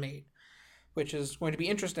he's made. Which is going to be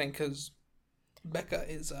interesting because Becca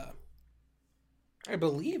is, I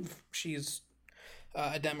believe she's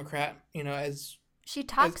a Democrat, as... She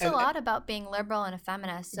talks a lot about being liberal and a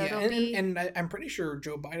feminist, so it'll be... And I'm pretty sure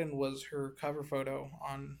Joe Biden was her cover photo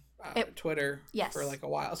on Twitter for like a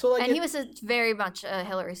while. So like, and he was very much a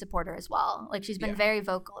Hillary supporter as well. Like, she's been very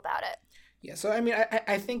vocal about it. Yeah, so I mean,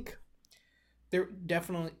 I think there are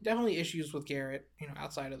definitely issues with Garrett,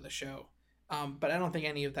 outside of the show. But I don't think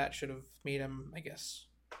any of that should have made him, I guess,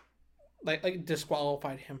 like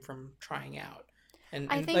disqualified him from trying out.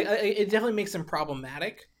 And I think it definitely makes him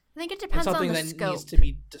problematic. I think it depends on the scope. Something that needs to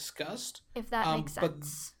be discussed. If that makes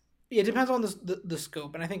sense. It depends on the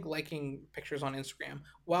scope. And I think liking pictures on Instagram,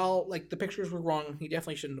 while like the pictures were wrong, he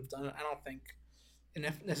definitely shouldn't have done it. I don't think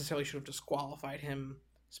it necessarily should have disqualified him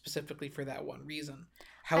specifically for that one reason.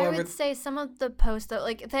 However, I would say some of the posts, though,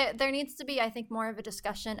 like there needs to be, I think, more of a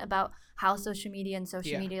discussion about how social media and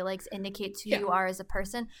social media likes indicates who you are as a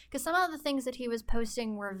person. Because some of the things that he was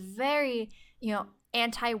posting were very,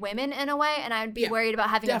 anti-women in a way, and I would be worried about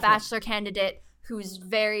having a bachelor candidate who's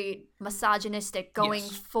very misogynistic going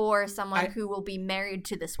for someone who will be married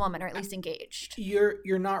to this woman, or at least engaged.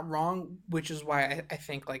 You're not wrong, which is why I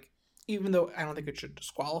think, like, even though I don't think it should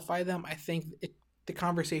disqualify them, I think the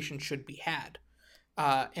conversation should be had.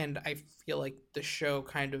 And I feel like the show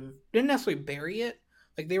kind of didn't necessarily bury it.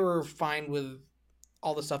 Like, they were fine with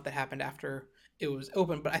all the stuff that happened after it was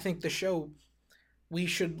open. But I think the show, we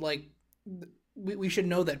should we should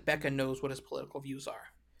know that Becca knows what his political views are.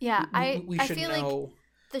 Yeah, we should feel know. Like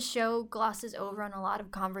the show glosses over on a lot of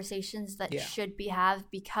conversations that should be had,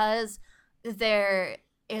 because there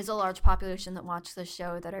is a large population that watch the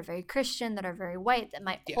show that are very Christian, that are very white, that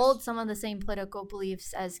might hold some of the same political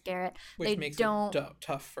beliefs as Garrett. Which makes it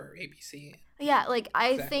tough for ABC. Yeah, like,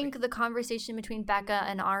 I think the conversation between Becca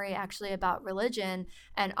and Ari actually about religion,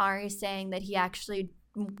 and Ari saying that he actually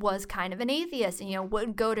was kind of an atheist and,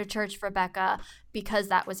 wouldn't go to church for Becca because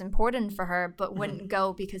that was important for her, but wouldn't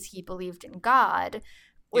go because he believed in God,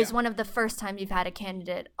 was one of the first times you've had a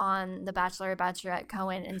candidate on The Bachelor or Bachelorette go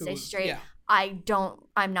in and say straight,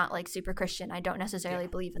 I'm not like super Christian. I don't necessarily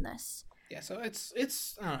believe in this. Yeah, so it's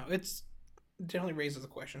I don't know, it's definitely raises a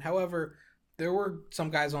question. However, there were some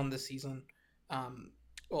guys on this season,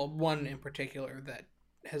 one in particular that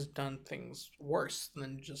has done things worse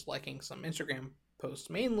than just liking some Instagram posts,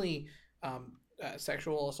 mainly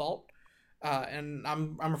sexual assault. And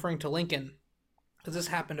I'm referring to Lincoln, because this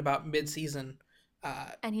happened about mid-season.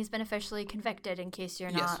 And he's been officially convicted, in case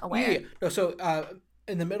you're not aware. Yeah. No, so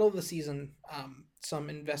in the middle of the season, some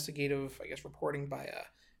investigative, I guess, reporting by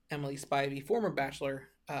Emily Spivey, former Bachelor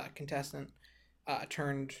contestant,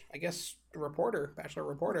 turned, I guess, Bachelor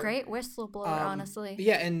reporter. Great whistleblower, honestly.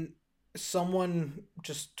 Yeah, and someone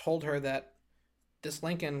just told her that this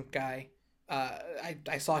Lincoln guy,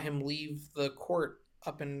 I saw him leave the court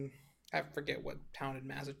up in, I forget what town in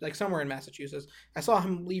Massachusetts, like somewhere in Massachusetts. I saw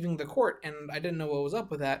him leaving the court, and I didn't know what was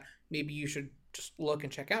up with that. Maybe you should just look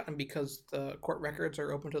and check out. And because the court records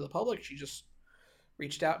are open to the public, she just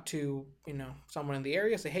reached out to, someone in the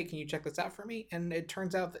area, say, hey, can you check this out for me? And it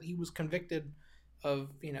turns out that he was convicted of,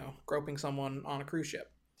 groping someone on a cruise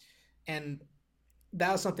ship. And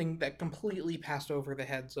that was something that completely passed over the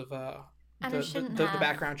heads of the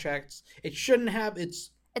background checks. It shouldn't have.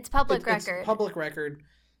 It's public record. It's public record.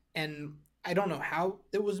 And I don't know how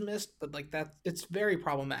it was missed, but it's very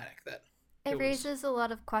problematic that it raises a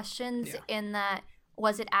lot of questions in that,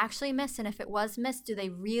 was it actually missed? And if it was missed, do they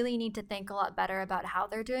really need to think a lot better about how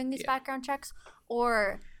they're doing these background checks?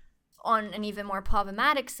 Or on an even more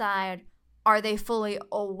problematic side, are they fully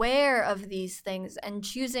aware of these things and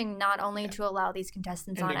choosing not only to allow these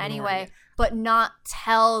contestants on anyway, but not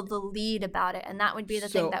tell the lead about it? And that would be the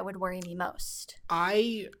thing that would worry me most.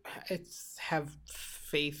 I have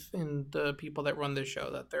faith in the people that run this show,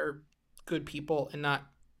 that they're good people and not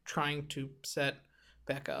trying to set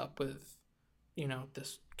Becca up with,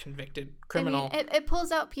 this convicted criminal. I mean, it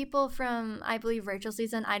pulls out people from, I believe, Rachel's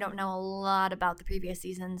season. I don't know a lot about the previous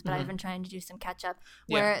seasons, but I've been trying to do some catch up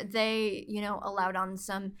where they, allowed on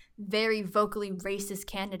some very vocally racist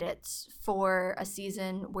candidates for a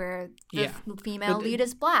season where the female lead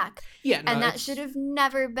is black. Yeah, no, and that should have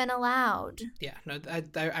never been allowed. Yeah, no,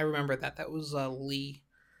 I remember that. That was Lee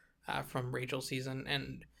from Rachel's season.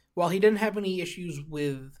 And while he didn't have any issues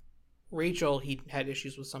with Rachel, he had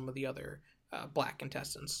issues with some of the other black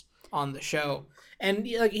contestants on the show. And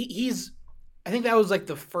he's, I think that was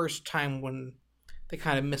the first time when they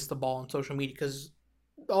kind of missed the ball on social media, because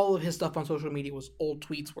all of his stuff on social media was old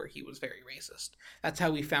tweets where he was very racist. That's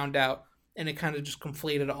how we found out, and it kind of just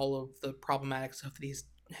conflated all of the problematic stuff that he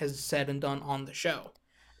has said and done on the show.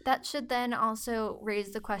 That should then also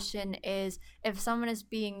raise the question is, if someone is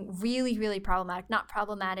being really, really problematic, not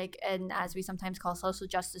problematic, and as we sometimes call social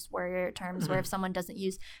justice warrior terms, where if someone doesn't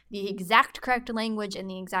use the exact correct language in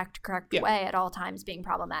the exact correct way at all times, being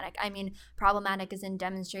problematic. I mean, problematic is in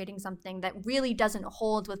demonstrating something that really doesn't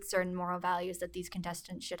hold with certain moral values that these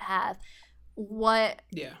contestants should have. What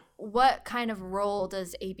kind of role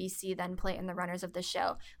does ABC then play in the runners of the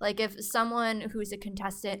show? Like, if someone who's a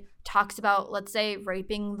contestant talks about, let's say,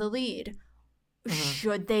 raping the lead,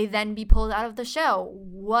 should they then be pulled out of the show?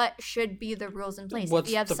 What should be the rules in place? What's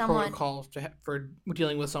if you have the protocol for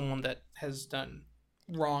dealing with someone that has done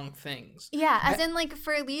wrong things. Yeah, as in, like,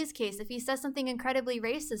 for Lee's case, if he says something incredibly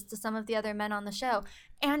racist to some of the other men on the show,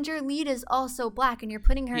 and your lead is also black, and you're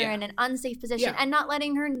putting her in an unsafe position and not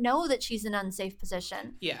letting her know that she's in an unsafe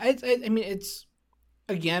position. Yeah, I mean, it's,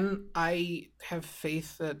 again, I have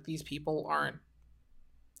faith that these people aren't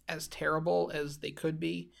as terrible as they could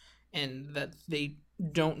be, and that they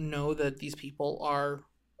don't know that these people are,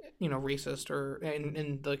 you know, racist, or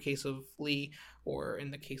in the case of Lee, or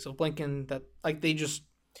in the case of Blinken, that, like,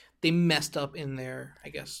 they messed up in their, I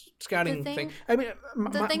guess, scouting thing. I mean,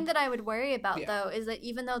 the thing that I would worry about, though, is that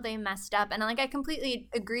even though they messed up, and, like, I completely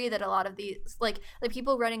agree that a lot of these, like, the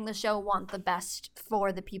people running the show want the best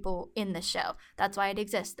for the people in the show. That's why it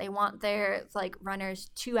exists. They want their, like, runners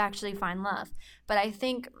to actually find love. But I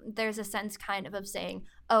think there's a sense kind of saying,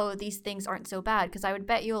 oh, these things aren't so bad, because I would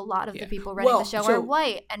bet you a lot of the people running the show are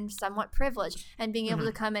white and somewhat privileged, and being able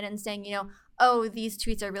to come in and saying, you know, oh, these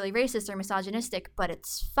tweets are really racist or misogynistic, but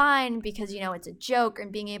it's fine because, you know, it's a joke,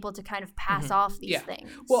 and being able to kind of pass off these things.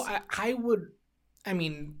 Well, I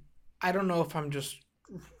mean, I don't know if I'm just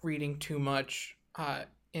reading too much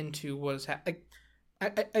into what is happening.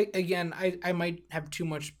 I might have too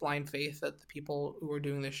much blind faith that the people who are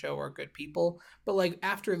doing this show are good people, but, like,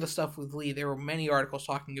 after the stuff with Lee, there were many articles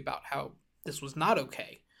talking about how this was not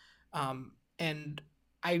okay, and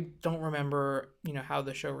I don't remember, you know, how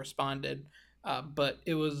the show responded, but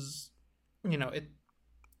it was, you know,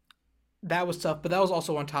 that was tough, but that was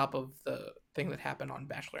also on top of the thing that happened on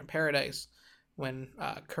Bachelor in Paradise when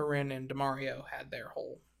Corinne and DeMario had their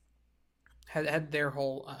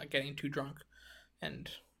whole getting too drunk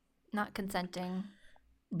and not consenting,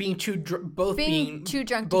 being too drunk to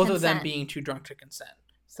consent. Of them being too drunk to consent.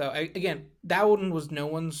 So again, that one was no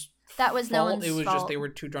one's fault. It was just they were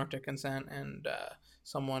too drunk to consent, and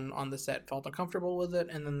someone on the set felt uncomfortable with it,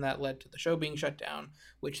 and then that led to the show being shut down,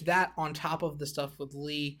 which that on top of the stuff with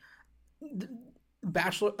Lee,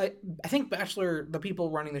 Bachelor, I think Bachelor, the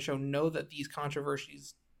people running the show know that these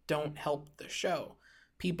controversies don't help the show.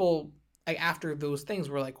 People, like, after those things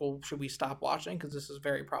were like, well, should we stop watching because this is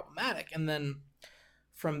very problematic? And then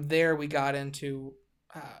from there we got into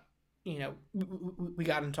you know, we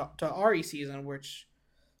got into Ari season, which,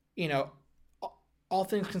 you know, all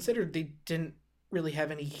things considered, they didn't really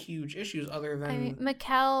have any huge issues other than... I mean,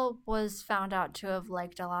 Mikkel was found out to have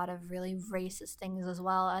liked a lot of really racist things as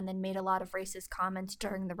well, and then made a lot of racist comments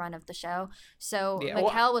during the run of the show. So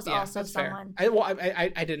Mikkel was also someone...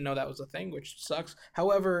 I didn't know that was a thing, which sucks.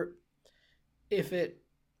 However, if it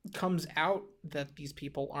comes out that these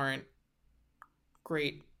people aren't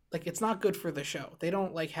great, like, it's not good for the show. They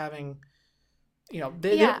don't like having... You know,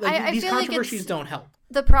 these controversies don't help.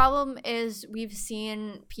 The problem is we've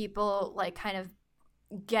seen people, like, kind of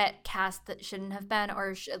get cast that shouldn't have been,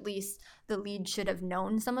 or at least the lead should have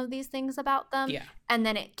known some of these things about them. Yeah. And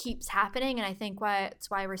then it keeps happening, and I think it's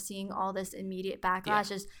why we're seeing all this immediate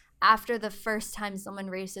backlash is after the first time someone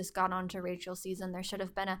racist got onto Rachel's season, there should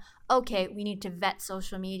have been okay, we need to vet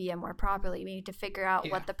social media more properly. We need to figure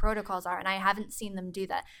out what the protocols are, and I haven't seen them do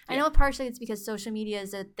that. I know partially it's because social media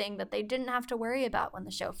is a thing that they didn't have to worry about when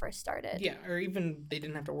the show first started. Yeah, or even they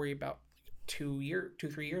didn't have to worry about 3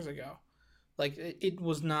 years ago. Like, it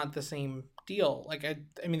was not the same deal. Like,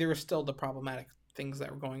 I mean, there were still the problematic things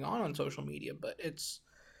that were going on social media, but it's...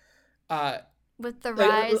 with the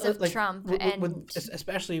rise of Trump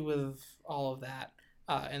especially with all of that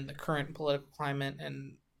and the current political climate,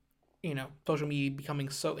 and, you know, social media becoming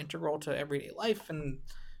so integral to everyday life, and,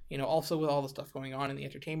 you know, also with all the stuff going on in the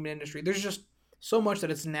entertainment industry, there's just so much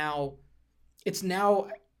that it's now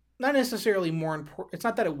not necessarily more important. It's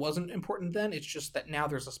not that it wasn't important then, it's just that now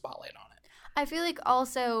there's a spotlight on it. I feel like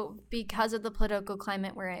also because of the political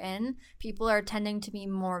climate we're in, people are tending to be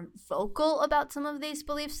more vocal about some of these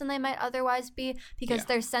beliefs than they might otherwise be, because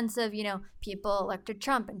their sense of, you know, people elected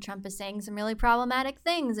Trump, and Trump is saying some really problematic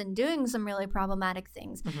things and doing some really problematic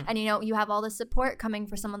things. Mm-hmm. And, you know, you have all the support coming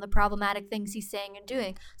for some of the problematic things he's saying and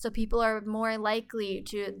doing. So people are more likely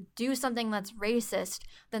to do something that's racist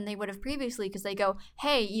than they would have previously, because they go,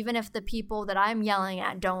 hey, even if the people that I'm yelling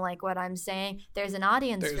at don't like what I'm saying, there's an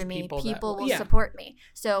audience for me. People will support me.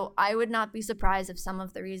 So I would not be surprised if some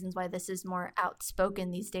of the reasons why this is more outspoken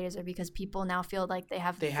these days are because people now feel like they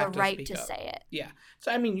have the right to say it. Yeah.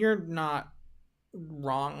 So, I mean, you're not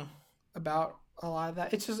wrong about a lot of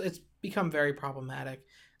that. It's just, it's become very problematic.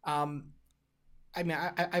 I mean,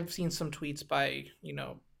 I've seen some tweets by, you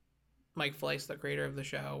know, Mike Fleiss, the creator of the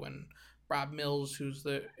show, and Rob Mills, who's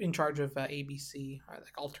in charge of ABC, or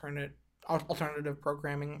like alternative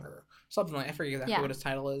programming or something like, I forget exactly what his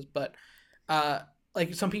title is, but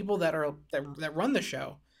like some people that run the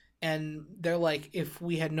show, And they're like, if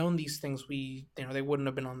we had known these things, they wouldn't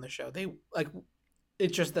have been on the show. They like,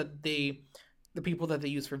 it's just that the people that they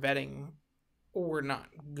use for vetting were not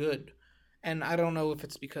good. And I don't know if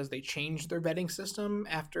it's because they changed their vetting system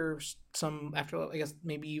after I guess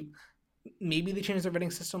maybe they changed their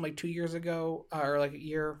vetting system like 2 years ago or like a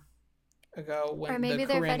year ago when or maybe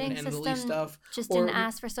the their Corinne vetting and the system Lee stuff didn't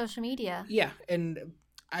ask for social media. Yeah, and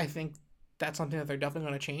I think that's something that they're definitely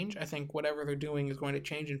going to change. I think whatever they're doing is going to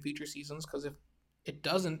change in future seasons, because if it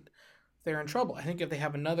doesn't, they're in trouble. I think if they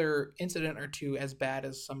have another incident or two as bad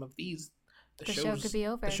as some of these, the show could be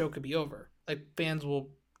over. The show could be over. Like, fans will,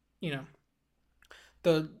 I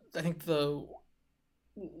think they'll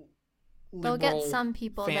get some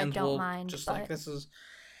people that don't mind. Just like,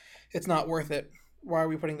 it's not worth it. Why are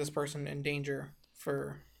we putting this person in danger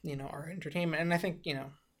for, our entertainment? And I think,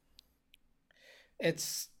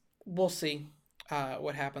 we'll see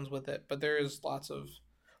what happens with it. But there is lots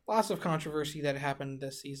of controversy that happened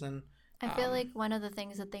this season. I feel like one of the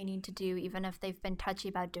things that they need to do, even if they've been touchy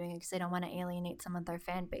about doing it because they don't want to alienate some of their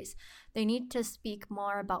fan base, they need to speak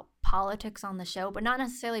more about politics on the show, but not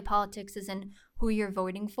necessarily politics as in who you're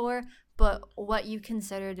voting for, but what you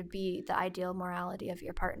consider to be the ideal morality of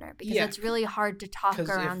your partner, because it's really hard to talk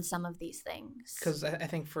around some of these things. Because I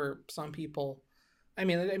think for some people,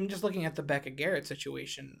 I'm just looking at the Becca Garrett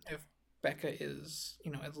situation. If Becca is,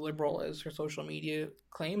 as liberal as her social media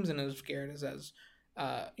claims, and as Garrett is as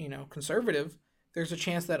conservative, there's a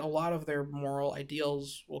chance that a lot of their moral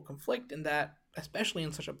ideals will conflict, and that, especially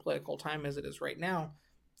in such a political time as it is right now,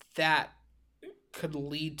 that could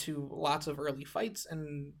lead to lots of early fights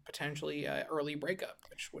and potentially early breakup,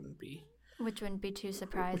 which wouldn't be too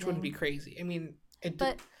surprising. Which wouldn't be crazy.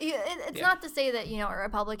 It's not to say that, a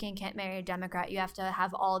Republican can't marry a Democrat. You have to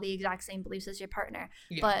have all the exact same beliefs as your partner.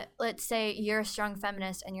 Yeah. But let's say you're a strong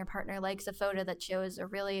feminist and your partner likes a photo that shows a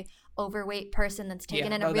really overweight person that's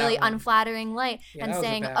taken in a really unflattering light and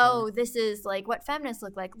saying, this is like what feminists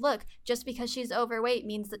look like. Look, just because she's overweight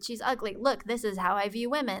means that she's ugly. Look, this is how I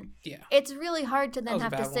view women. Yeah. It's really hard to then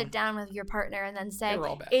have to sit down with your partner and then say,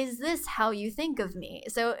 is this how you think of me?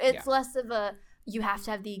 So it's less of a... You have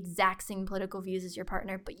to have the exact same political views as your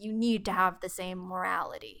partner, but you need to have the same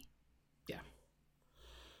morality. Yeah,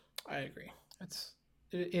 I agree.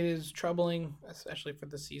 It is troubling, especially for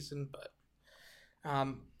the season, but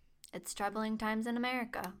it's troubling times in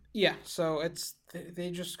America. Yeah, so they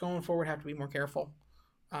just going forward have to be more careful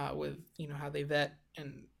with how they vet,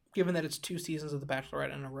 and given that it's 2 seasons of The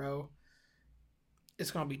Bachelorette in a row, it's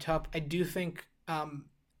going to be tough. I do think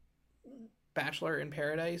Bachelor in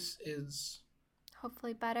Paradise is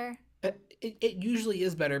hopefully better. It usually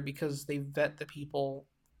is better because they vet the people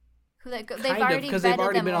they've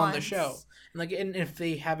already been on the show. And if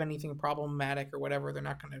they have anything problematic or whatever, they're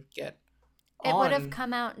not going to get it would have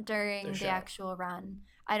come out during the actual run.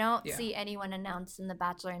 I don't see anyone announced in The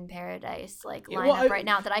Bachelor in Paradise lineup right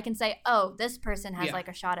now that I can say, this person has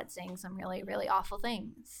a shot at saying some really, really awful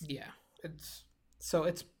things. Yeah. It's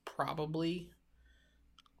probably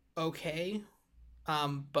okay.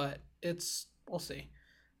 But we'll see.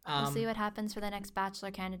 We'll see what happens for the next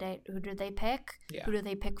Bachelor candidate. Who do they pick? Yeah. Who do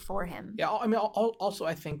they pick for him? Yeah, also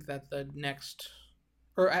I think that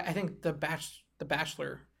I think the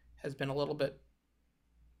Bachelor has been a little bit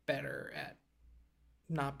better at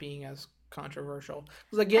not being as controversial.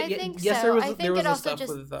 I think it also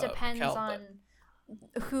just depends on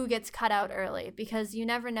who gets cut out early, because you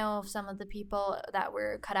never know if some of the people that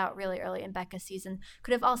were cut out really early in Becca's season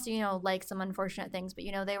could have also, liked some unfortunate things, but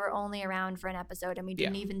they were only around for an episode and we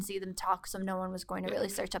didn't even see them talk, so no one was going to really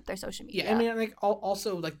search up their social media. Yeah,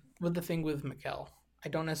 also with the thing with Mikkel, I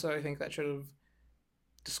don't necessarily think that should have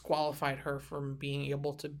disqualified her from being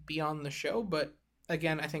able to be on the show, but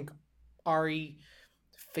again, I think Ari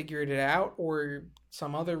figured it out or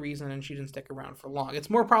some other reason and she didn't stick around for long. It's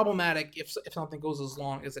more problematic if something goes as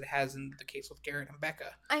long as it has in the case with Garrett and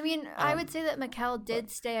Becca. I would say that Mikkel did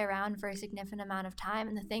stay around for a significant amount of time,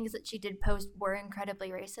 and the things that she did post were incredibly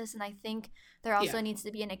racist, and I think there also needs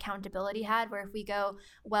to be an accountability had where if we go,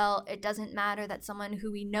 well, it doesn't matter that someone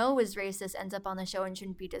who we know is racist ends up on the show and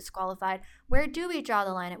shouldn't be disqualified. Where do we draw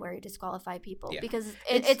the line at where we disqualify people? Yeah. Because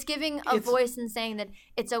it's giving a voice and saying that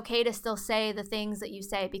it's okay to still say the things that you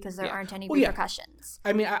say because there aren't any repercussions.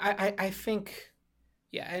 I think,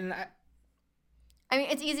 and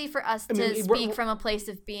it's easy for us to speak from a place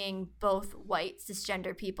of being both white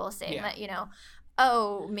cisgender people saying that,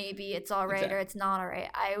 maybe it's all right or it's not all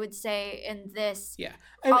right. I would say in this,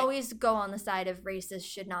 always go on the side of racist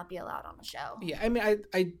should not be allowed on the show. Yeah,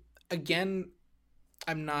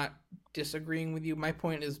 I'm not disagreeing with you. My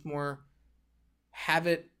point is more have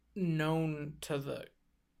it known to the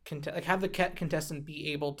have the contestant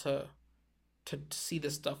be able to see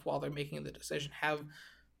this stuff while they're making the decision.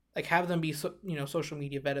 Have them be social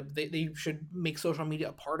media vetted. They should make social media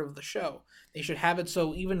a part of the show. They should have it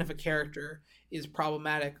so even if a character is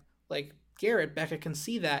problematic, like Garrett, Becca can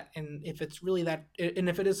see that, and if it's really that, and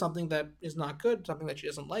if it is something that is not good, something that she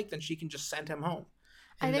doesn't like, then she can just send him home.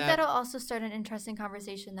 I think that'll also start an interesting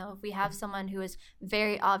conversation, though, if we have someone who is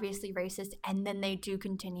very obviously racist and then they do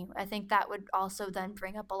continue. I think that would also then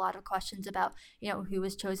bring up a lot of questions about, who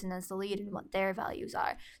was chosen as the lead and what their values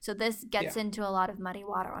are. So this gets into a lot of muddy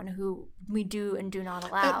water on who we do and do not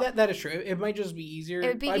allow. That is true. It might just be easier. It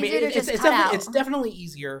would be easier to just cut out. It's definitely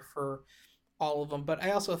easier for all of them, but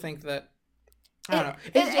I also think that I don't know.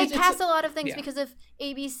 It casts a lot of things because if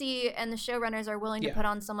ABC and the showrunners are willing to put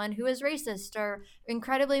on someone who is racist or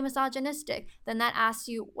incredibly misogynistic, then that asks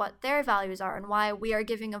you what their values are and why we are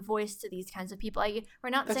giving a voice to these kinds of people. We're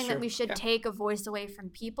not saying that we should take a voice away from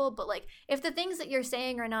people, but if the things that you're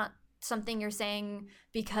saying are not something you're saying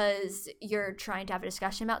because you're trying to have a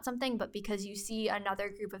discussion about something, but because you see another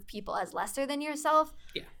group of people as lesser than yourself,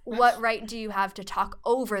 what right do you have to talk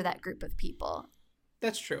over that group of people?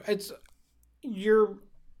 That's true. You're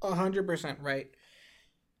 100% right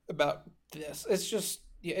about this. It's just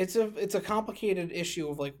it's a complicated issue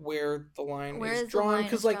of where the line is drawn,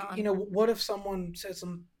 because what if someone says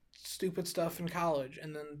some stupid stuff in college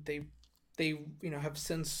and then they have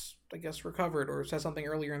since recovered or said something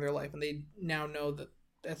earlier in their life and they now know that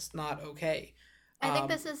that's not okay. I think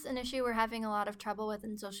this is an issue we're having a lot of trouble with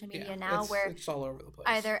in social media now, where it's all over the place.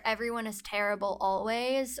 Either everyone is terrible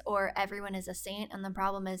always or everyone is a saint, and the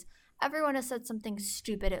problem is everyone has said something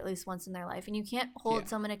stupid at least once in their life, and you can't hold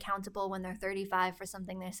someone accountable when they're 35 for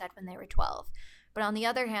something they said when they were 12. But on the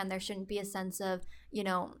other hand, there shouldn't be a sense of,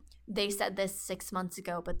 they said this 6 months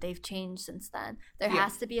ago, but they've changed since then. There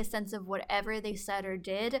has to be a sense of whatever they said or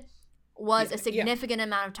did was a significant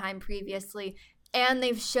amount of time previously, and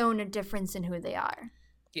they've shown a difference in who they are.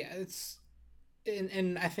 Yeah,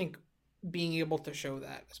 and I think being able to show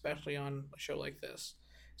that, especially on a show like this,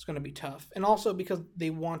 is going to be tough. And also because they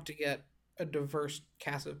want to get a diverse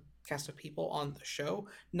cast of people on the show,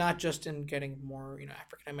 not just in getting more,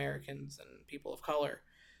 African Americans and people of color,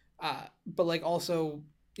 but also,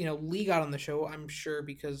 Lee got on the show, I'm sure,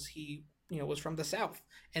 because he, was from the South,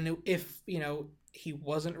 and if he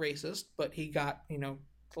wasn't racist, but he got,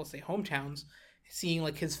 let's say hometowns, seeing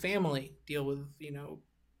his family deal with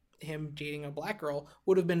him dating a black girl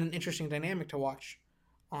would have been an interesting dynamic to watch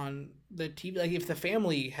on the TV. If the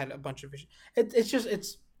family had a bunch of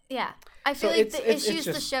issues, I feel the issues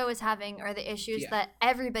the show is having are the issues that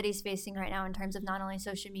everybody's facing right now in terms of not only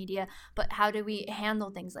social media, but how do we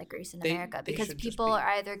handle things like race in America? Because people are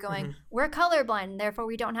either going, we're colorblind, therefore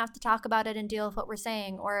we don't have to talk about it and deal with what we're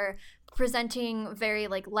saying, or presenting very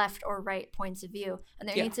left or right points of view. And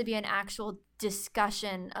there needs to be an actual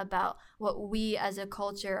discussion about what we as a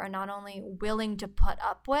culture are not only willing to put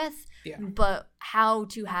up with, but how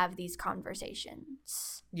to have these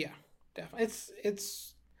conversations. Yeah, definitely.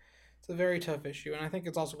 It's a very tough issue, and I think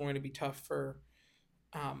it's also going to be tough for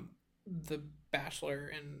the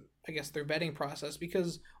Bachelor and I guess their vetting process,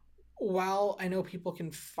 because while I know people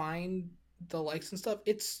can find the likes and stuff,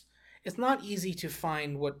 it's not easy to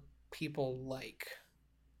find what people like.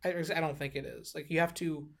 I don't think it is. You have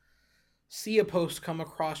to see a post come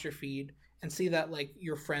across your feed and see that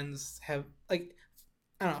your friends have I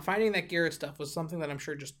don't know, finding that Garrett stuff was something that I'm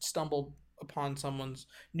sure just stumbled upon someone's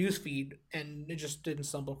newsfeed and it just didn't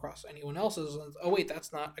stumble across anyone else's. Oh wait,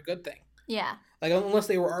 that's not a good thing. Yeah. Unless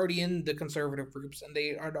they were already in the conservative groups and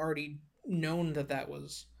they had already known that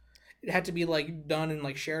was, it had to be done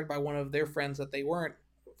and shared by one of their friends that they weren't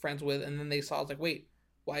friends with, and then they saw wait,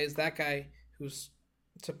 why is that guy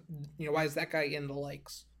why is that guy in the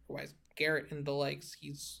likes? Why is Garrett in the likes?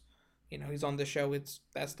 He's he's on the show.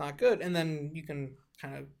 That's not good. And then you can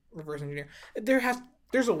kind of reverse engineer.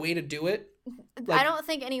 There's a way to do it. I don't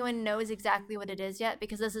think anyone knows exactly what it is yet,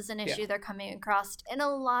 because this is an issue they're coming across in a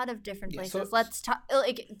lot of different places. So let's talk,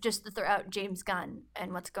 just to throw out James Gunn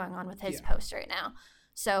and what's going on with his post right now.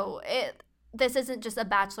 So this isn't just a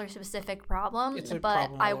Bachelor specific problem,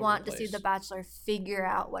 but I want to see the Bachelor figure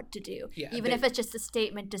out what to do. Even if it's just a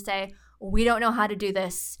statement to say, we don't know how to do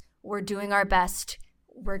this, we're doing our best,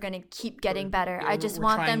 we're going to keep getting better. I just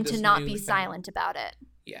want them to not be silent about it.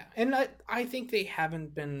 Yeah, and I think they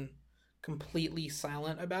haven't been completely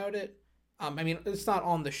silent about it. It's not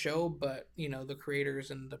on the show, but the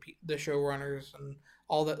creators and the showrunners and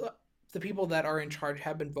all the people that are in charge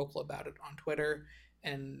have been vocal about it on Twitter,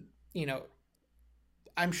 and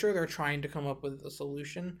I'm sure they're trying to come up with a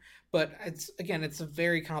solution, but it's a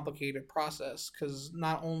very complicated process because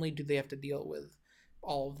not only do they have to deal with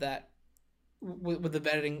all of that with the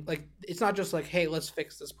vetting, like it's not just like, hey, let's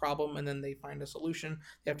fix this problem and then they find a solution.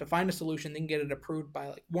 They have to find a solution, then get it approved by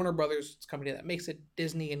like Warner Brothers, the company that makes it,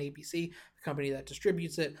 Disney and ABC, the company that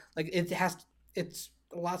distributes it. Like it's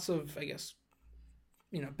lots of, I guess,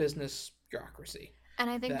 business bureaucracy. And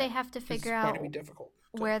I think they have to figure out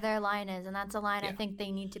where their line is, and that's a line I think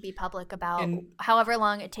they need to be public about, however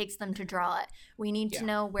long it takes them to draw it. We need to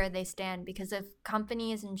know where they stand, because if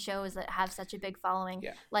companies and shows that have such a big following,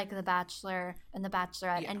 like The Bachelor and The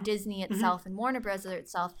Bachelorette and Disney itself and Warner Bros.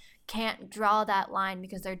 Itself can't draw that line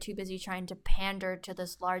because they're too busy trying to pander to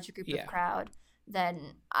this large group of crowd,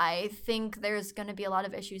 then I think there's going to be a lot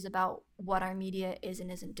of issues about what our media is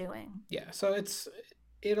and isn't doing. Yeah, so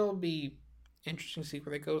it'll be interesting to see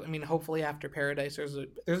where that goes. I mean, hopefully after Paradise, there's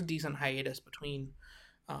a decent hiatus between,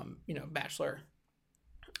 Bachelor,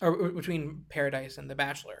 or between Paradise and The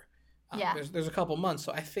Bachelor. There's a couple months,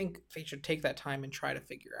 so I think they should take that time and try to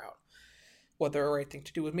figure out what the right thing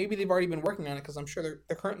to do is. Maybe they've already been working on it because I'm sure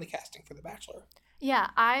they're currently casting for The Bachelor.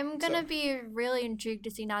 Yeah, I'm gonna be really intrigued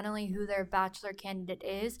to see not only who their Bachelor candidate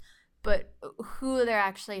is, but who they're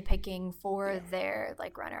actually picking for their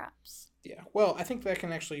runner-ups. Yeah, well, I think that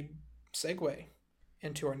can actually segue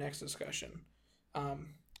into our next discussion.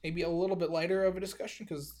 Maybe a little bit lighter of a discussion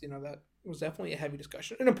because that was definitely a heavy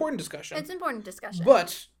discussion, an important discussion. It's an important discussion,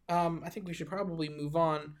 but I think we should probably move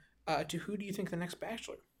on to who do you think the next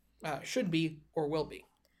Bachelor should be or will be.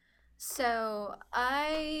 So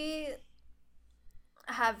I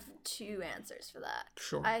have two answers for that.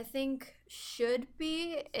 Sure. I think should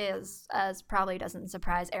be is, as probably doesn't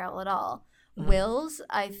surprise Errol at all, Mm-hmm. Wills.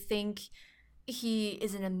 I think he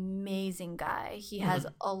is an amazing guy. He has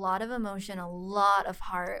a lot of emotion, a lot of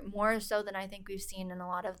heart, more so than I think we've seen in a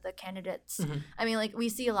lot of the candidates. I mean, we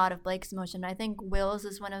see a lot of Blake's emotion. I think Wills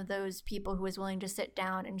is one of those people who is willing to sit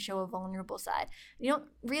down and show a vulnerable side. You don't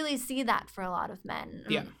really see that for a lot of men.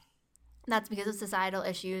 Yeah. That's because of societal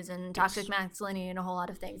issues and toxic masculinity and a whole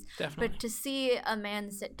lot of things. Definitely. But to see a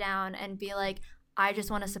man sit down and be like, I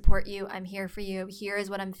just want to support you. I'm here for you. Here is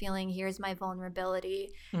what I'm feeling. Here's my vulnerability.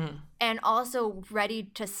 And also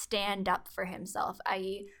ready to stand up for himself,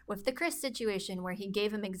 i.e. with the Chris situation where he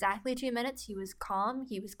gave him exactly 2 minutes. He was calm.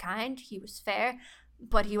 He was kind. He was fair.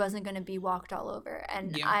 But he wasn't going to be walked all over.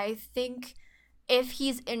 And I think if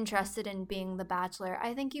he's interested in being the Bachelor,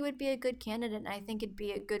 I think he would be a good candidate. And I think it'd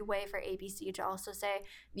be a good way for ABC to also say,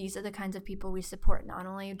 these are the kinds of people we support. Not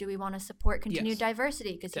only do we want to support continued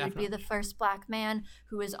diversity, because he would be the first Black man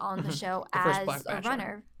who is on the show as a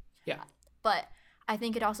runner. Yeah. But I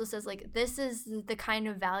think it also says, this is the kind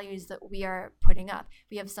of values that we are putting up.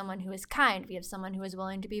 We have someone who is kind. We have someone who is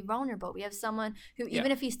willing to be vulnerable. We have someone who,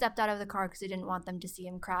 even if he stepped out of the car because he didn't want them to see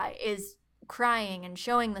him cry, is crying and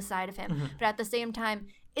showing the side of him, but at the same time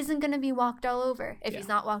isn't going to be walked all over. If he's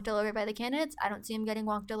not walked all over by the candidates, I don't see him getting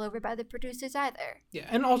walked all over by the producers either. Yeah,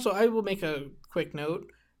 and also I will make a quick note.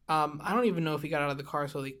 I don't even know if he got out of the car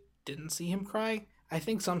so they didn't see him cry. I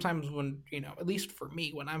think sometimes when, at least for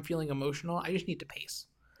me, when I'm feeling emotional, I just need to pace.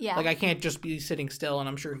 Yeah. I can't just be sitting still, and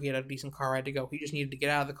I'm sure he had a decent car ride to go. He just needed to get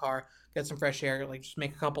out of the car, get some fresh air, just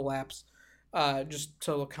make a couple laps, just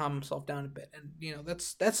to calm himself down a bit. And,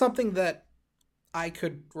 that's something that I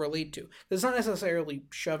could relate to. It's not necessarily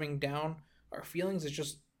shoving down our feelings. It's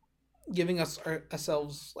just giving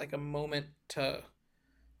ourselves a moment to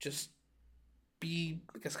just be,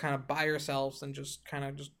 kind of by ourselves and just kind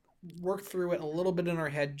of just work through it a little bit in our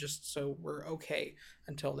head just so we're okay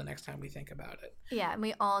until the next time we think about it. Yeah, and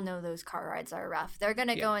we all know those car rides are rough. They're going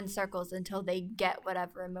to go in circles until they get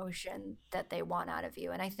whatever emotion that they want out of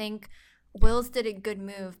you. And I think Wills did a good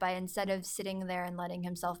move by, instead of sitting there and letting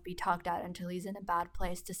himself be talked out until he's in a bad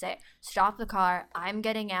place, to say, stop the car, I'm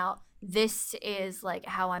getting out. This is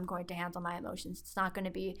how I'm going to handle my emotions. It's not going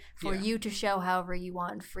to be for you to show however you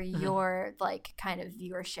want, for your kind of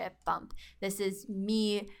viewership bump. This is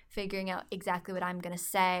me figuring out exactly what I'm going to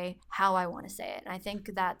say, how I want to say it. And I think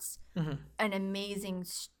that's an amazing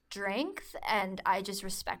strength, and I just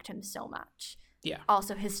respect him so much. Yeah.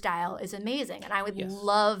 Also, his style is amazing, and I would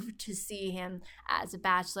love to see him as a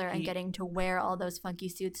Bachelor and getting to wear all those funky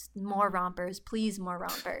suits. More rompers, please, more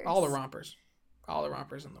rompers. All the rompers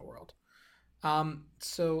in the world.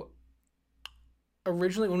 So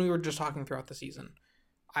originally, when we were just talking throughout the season,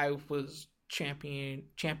 I was championing.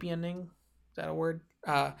 Is that a word?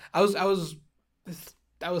 I was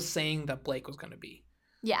saying that Blake was going to be.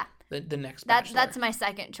 Yeah. The next Bachelor. That's my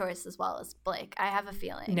second choice as well as Blake. I have a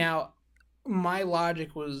feeling. Now, my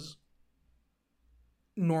logic was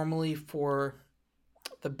normally for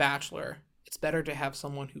The Bachelor, it's better to have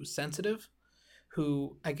someone who's sensitive,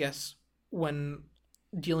 who, I guess, when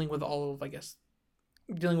dealing with all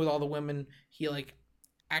the women, he like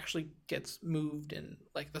actually gets moved, and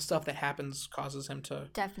like the stuff that happens causes him to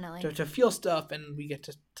definitely to feel stuff, and we get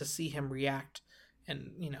to see him react,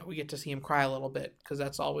 and we get to see him cry a little bit, because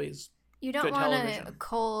that's always you don't want a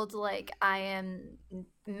cold like I am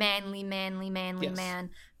manly yes. man,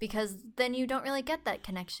 because then you don't really get that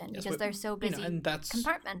connection, because they're so busy and that's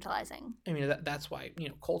compartmentalizing. I mean that's why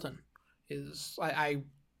Colton is I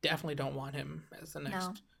definitely don't want him as the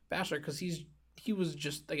next Bachelor, because he was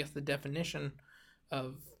just, I guess, the definition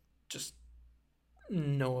of just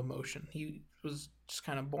no emotion. He was just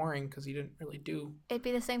kind of boring because he didn't really do It'd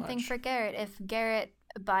be the same thing for Garrett. If Garrett,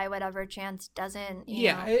 by whatever chance, doesn't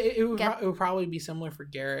it would probably be similar for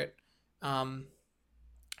Garrett. And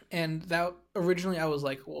that originally I was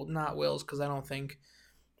like, well, not Wills, because I don't think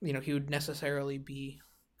he would necessarily be,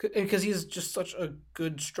 because he's just such a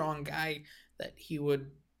good, strong guy that he would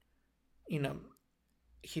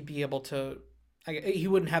he'd be able to, he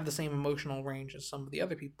wouldn't have the same emotional range as some of the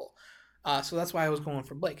other people. So that's why I was going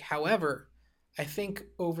for Blake. However, I think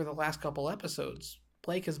over the last couple episodes,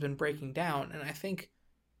 Blake has been breaking down, and I think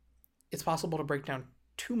it's possible to break down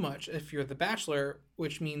too much if you're the Bachelor,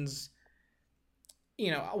 which means,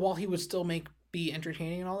 while he would still be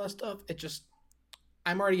entertaining and all that stuff,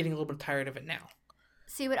 I'm already getting a little bit tired of it now.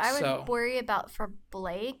 See, what I would worry about for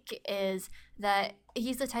Blake is that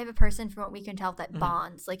he's the type of person, from what we can tell, that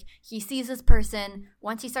bonds. Like, he sees this person.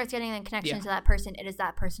 Once he starts getting a connection to that person, it is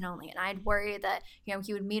that person only. And I'd worry that,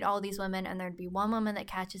 he would meet all these women, and there'd be one woman that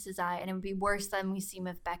catches his eye, and it would be worse than we see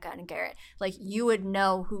with Becca and Garrett. Like, you would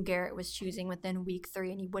know who Garrett was choosing within week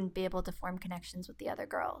 3, and you wouldn't be able to form connections with the other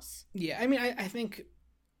girls. Yeah, I mean, I think,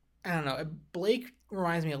 I don't know, Blake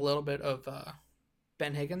reminds me a little bit of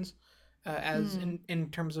Ben Higgins. As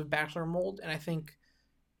in terms of Bachelor mold. And I think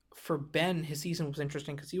for Ben, his season was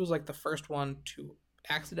interesting because he was like the first one to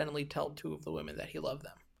accidentally tell 2 of the women that he loved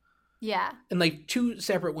them. Yeah. And like 2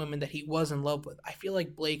 separate women that he was in love with. I feel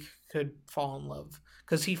like Blake could fall in love,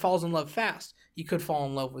 because he falls in love fast. He could fall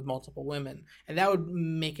in love with multiple women, and that would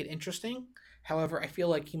make it interesting. However, I feel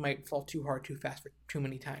like he might fall too hard too fast for too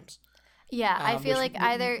many times. Yeah, I feel like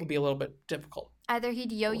either would be a little bit difficult. Either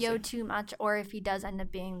he'd yo-yo too much, or if he does end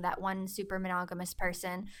up being that one super monogamous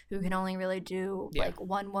person who can only really do like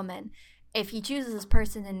one woman, if he chooses this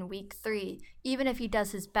person in week 3, even if he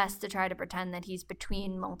does his best to try to pretend that he's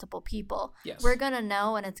between multiple people, we're going to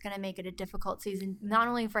know, and it's going to make it a difficult season, not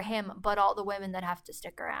only for him, but all the women that have to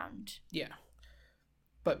stick around. Yeah.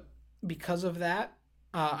 But because of that,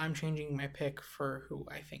 I'm changing my pick for who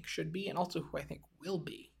I think should be, and also who I think will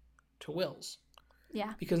be, to Wills.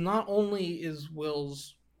 Yeah. Because not only is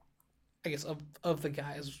Wills, I guess, of the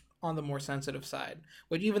guys, on the more sensitive side,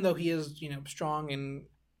 which even though he is, strong and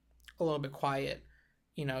a little bit quiet,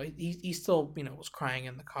 he still, was crying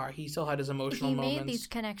in the car. He still had his emotional moments. He made these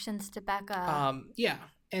connections to Becca. Yeah.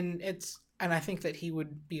 And I think that he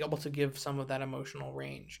would be able to give some of that emotional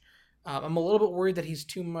range. I'm a little bit worried that he's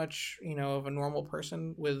too much, of a normal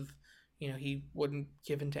person with, he wouldn't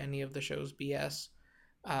give into any of the show's BS,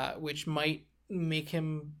 which might make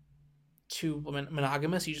him too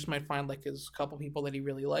monogamous. He just might find like his couple people that he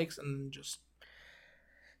really likes, and just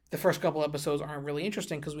the first couple episodes aren't really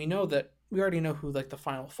interesting, because we already know who like the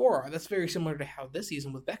final 4 are. That's very similar to how this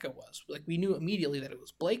season with Becca was. Like, we knew immediately that it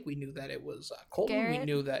was Blake. We knew that it was Colton. Garrett. We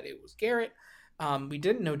knew that it was Garrett. We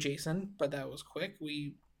didn't know Jason, but that was quick.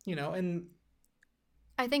 And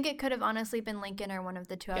I think it could have honestly been Lincoln or one of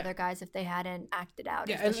the 2 other guys if they hadn't acted out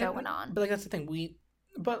as the show went on. But like, that's the thing.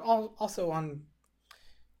 But also on,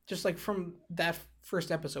 just like from that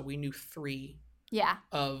first episode, we knew 3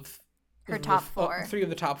 of her top 4. 3 of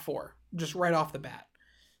the top 4, just right off the bat.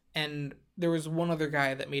 And there was one other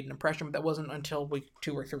guy that made an impression, but that wasn't until week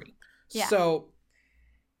 2 or 3. Yeah. So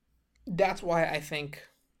that's why I think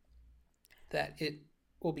that it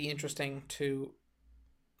will be interesting to,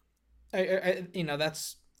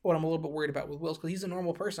 that's what I'm a little bit worried about with Wills, because he's a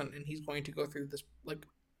normal person, and he's going to go through this like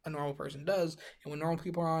a normal person does. And when normal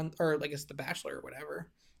people are on, or I guess The Bachelor or whatever,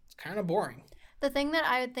 it's kind of boring. The thing that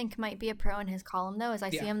I would think might be a pro in his column, though, is I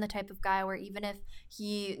see him the type of guy where even if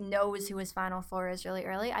he knows who his final 4 is really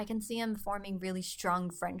early, I can see him forming really strong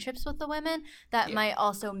friendships with the women that might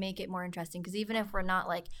also make it more interesting. Because even if we're not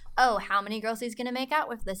like, oh, how many girls he's going to make out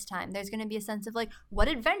with this time, there's going to be a sense of like, what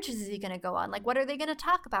adventures is he going to go on? Like, what are they going to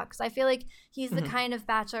talk about? Because I feel like he's the kind of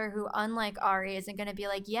Bachelor who, unlike Ari, isn't going to be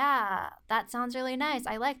like, yeah, that sounds really nice.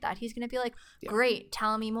 I like that. He's going to be like, great,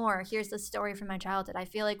 tell me more. Here's the story from my childhood. I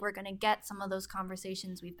feel like we're going to get some of those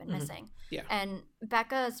conversations we've been mm-hmm. missing. Yeah. And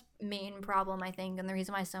Becca's main problem, I think, and the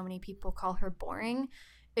reason why so many people call her boring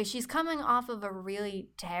is she's coming off of a really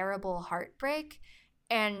terrible heartbreak,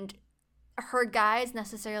 and her guys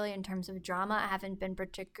necessarily in terms of drama haven't been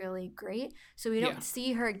particularly great, so we don't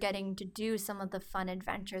see her getting to do some of the fun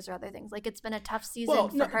adventures or other things. Like, it's been a tough season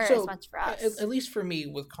for her as much for us. At least for me,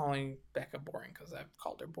 with calling Becca boring, because I've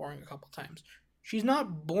called her boring a couple times, she's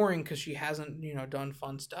not boring because she hasn't done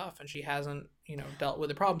fun stuff and she hasn't dealt with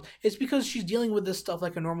the problems. It's because she's dealing with this stuff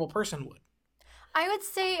like a normal person would. I would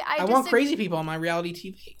say I want crazy people on my reality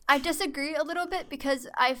TV. I disagree a little bit, because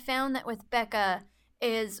I found that with Becca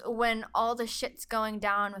is when all the shit's going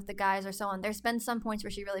down with the guys or so on, there's been some points where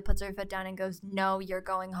she really puts her foot down and goes, no, you're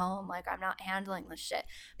going home. Like, I'm not handling this shit.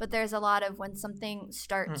 But there's a lot of when something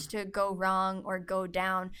starts to go wrong or go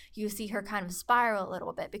down, you see her kind of spiral a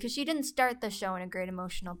little bit, because she didn't start the show in a great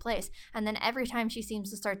emotional place. And then every time she seems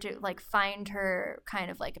to start to like find her kind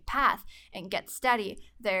of like a path and get steady,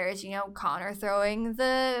 there's, Connor throwing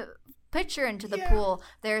the pitcher into the pool,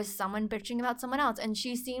 there's someone bitching about someone else, and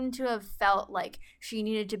she seemed to have felt like she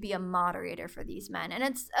needed to be a moderator for these men, and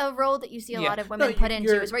it's a role that you see a lot of women put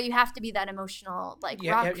into, is where you have to be that emotional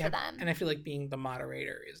rock for them. And I feel like being the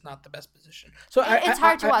moderator is not the best position, so it's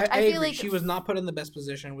hard to watch. I feel like she was not put in the best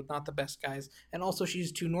position with not the best guys, and also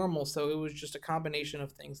she's too normal, so it was just a combination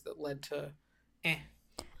of things that led to And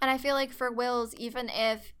I feel like for Wills, even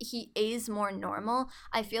if he is more normal,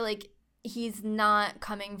 I feel like he's not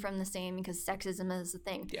coming from the same, because sexism is a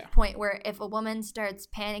thing, point where if a woman starts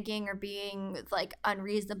panicking or being like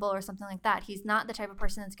unreasonable or something like that, he's not the type of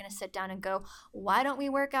person that's going to sit down and go, why don't we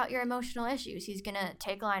work out your emotional issues? He's going to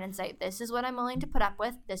take a line and say, this is what I'm willing to put up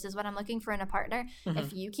with. This is what I'm looking for in a partner. Mm-hmm.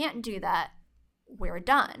 If you can't do that, we're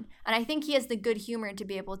done. And I think he has the good humor to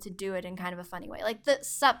be able to do it in kind of a funny way. Like the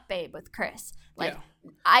Sup Babe with Chris.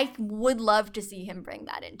 I would love to see him bring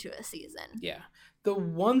that into a season. Yeah. The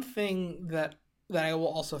one thing that I will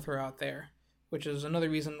also throw out there, which is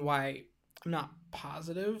another reason why I'm not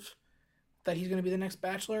positive that he's going to be the next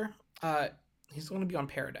Bachelor, he's going to be on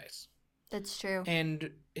Paradise. That's true.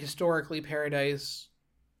 And historically, Paradise,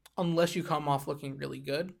 unless you come off looking really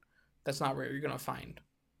good, that's not where you're going to find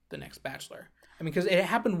the next Bachelor. I mean, because it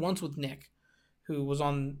happened once with Nick, who was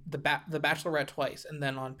on the Bachelorette twice and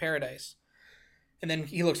then on Paradise. And then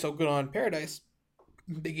he looked so good on Paradise,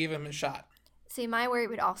 they gave him a shot. See, my worry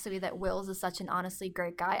would also be that Wills is such an honestly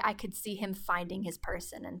great guy. I could see him finding his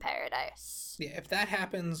person in Paradise. Yeah, if that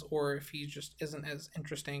happens, or if he just isn't as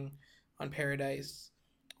interesting on Paradise,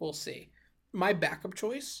 we'll see. My backup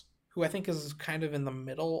choice, who I think is kind of in the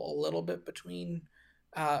middle a little bit between,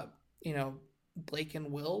 Blake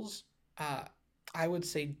and Wills, I would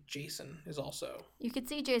say Jason is also. You could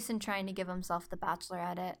see Jason trying to give himself the Bachelor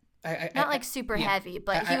edit. Not super heavy,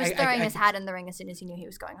 but he was throwing his hat in the ring as soon as he knew he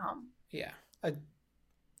was going home. Yeah.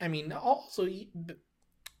 I mean, also,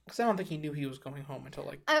 because I don't think he knew he was going home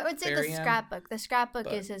until I would say the scrapbook. The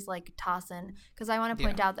scrapbook is his toss-in, because I want to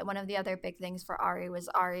point out that one of the other big things for Ari was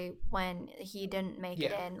when he didn't make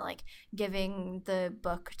it in, giving the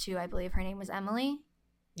book to, I believe her name was Emily.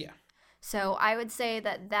 Yeah. So I would say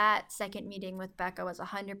that second meeting with Becca was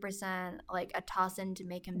 100% a toss-in to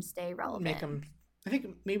make him stay relevant. I think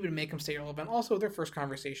maybe to make him stay relevant. Also, their first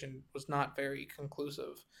conversation was not very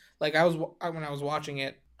conclusive. When I was watching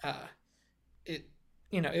it, it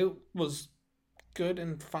was good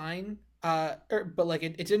and fine. But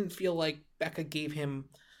it didn't feel like Becca gave him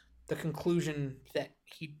the conclusion that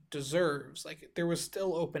he deserves. There was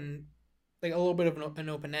still open, a little bit of an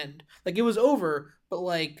open end. It was over, but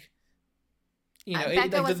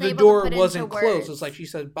the door wasn't closed. It's she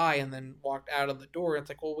said bye and then walked out of the door.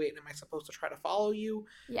 It's well, wait, am I supposed to try to follow you?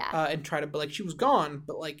 Yeah. And try to, but she was gone,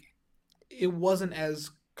 but it wasn't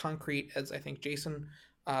as concrete as I think Jason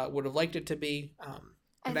would have liked it to be.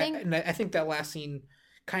 I think that last scene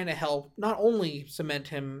kind of helped not only cement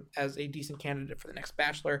him as a decent candidate for the next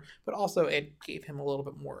Bachelor, but also it gave him a little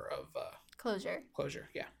bit more of closure.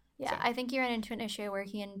 Yeah. Yeah, so. I think he ran into an issue where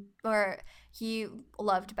he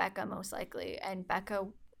loved Becca most likely, and Becca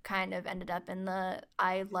kind of ended up in the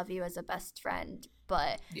I love you as a best friend,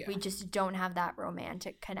 but we just don't have that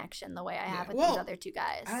romantic connection the way I have with these other two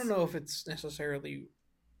guys. I don't know if it's necessarily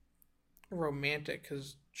romantic,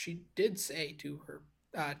 because she did say to her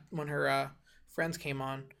when her friends came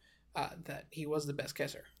on that he was the best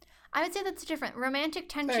kisser. I would say that's different. Romantic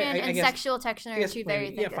tension and sexual tension are two very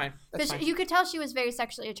things. Yeah, fine. Because you could tell she was very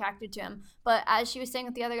sexually attracted to him. But as she was saying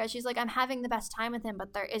with the other guy, she's like, I'm having the best time with him,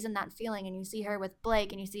 but there isn't that feeling. And you see her with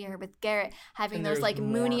Blake and you see her with Garrett having those like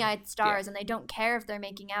moony-eyed stars, and they don't care if they're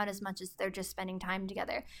making out as much as they're just spending time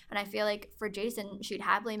together. And I feel like for Jason, she'd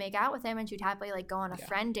happily make out with him and she'd happily like go on a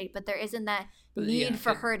friend date, but there isn't that need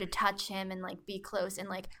for her to touch him and like be close in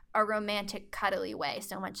like a romantic cuddly way,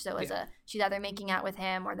 so much so as she's either making out with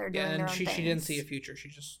him or they're doing their own things. She didn't see a future, she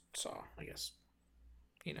just saw, I guess,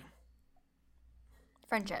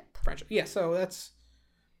 friendship. Yeah, so that's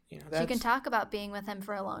she can talk about being with him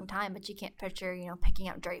for a long time, but she can't picture picking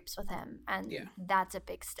out drapes with him, and that's a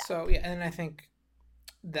big step. So and I think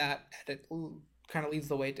that it kind of leads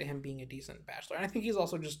the way to him being a decent bachelor. And I think he's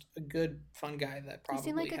also just a good, fun guy that probably he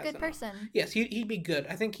seemed like a good person. Yes, he'd be good.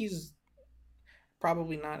 I think he's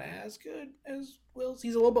probably not as good as Will's.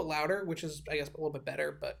 He's a little bit louder, which is, I guess, a little bit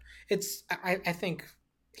better. But I think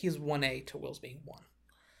he's 1A to Will's being 1.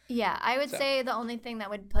 Yeah, I would say the only thing that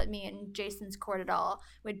would put me in Jason's court at all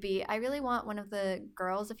would be I really want one of the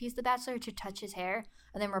girls, if he's the bachelor, to touch his hair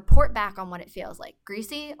and then report back on what it feels like,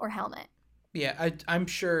 greasy or helmet. Yeah, I'm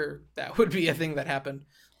sure that would be a thing that happened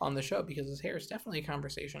on the show because his hair is definitely a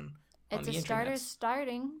conversation on the internet. It's a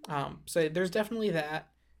starting. So there's definitely that.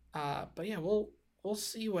 But yeah, we'll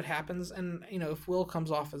see what happens. And, if Will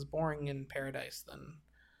comes off as boring in Paradise, then,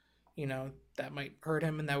 that might hurt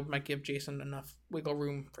him and that might give Jason enough wiggle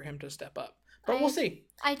room for him to step up. But we'll see.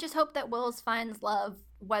 I just hope that Wills finds love,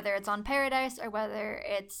 whether it's on Paradise or whether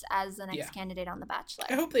it's as the next candidate on The Bachelor.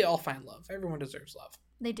 I hope they all find love. Everyone deserves love.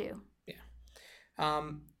 They do. Yeah.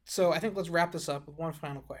 So I think let's wrap this up with one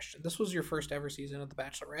final question. This was your first ever season of The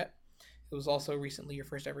Bachelorette. It was also recently your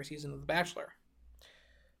first ever season of The Bachelor.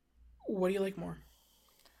 What do you like more?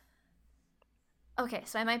 Okay,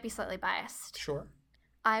 so I might be slightly biased. Sure.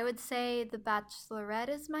 I would say The Bachelorette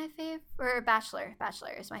is my favorite, or Bachelor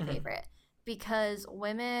is my favorite, because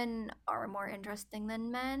women are more interesting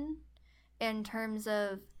than men in terms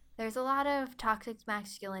of there's a lot of toxic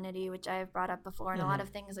masculinity, which I've brought up before, and a lot of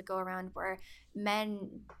things that go around where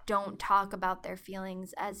men don't talk about their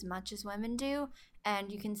feelings as much as women do.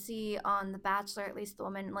 And you can see on The Bachelor, at least the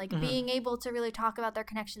woman, like being able to really talk about their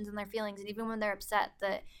connections and their feelings. And even when they're upset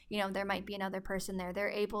that, there might be another person there,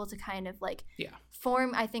 they're able to kind of like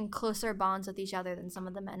form, I think, closer bonds with each other than some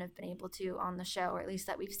of the men have been able to on the show, or at least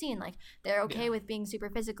that we've seen. Like they're okay with being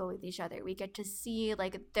super physical with each other. We get to see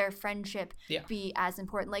like their friendship be as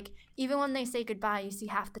important. Like even when they say goodbye, you see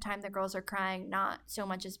half the time the girls are crying, not so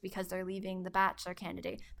much as because they're leaving the Bachelor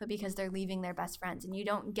candidate, but because they're leaving their best friends. And you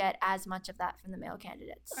don't get as much of that from the male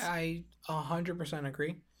candidates. I 100%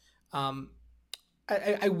 agree.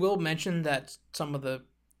 I will mention that some of the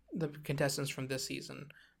contestants from this season,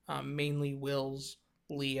 mainly Wills,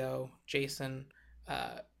 Leo, Jason,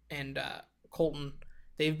 and Colton,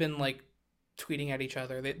 they've been like tweeting at each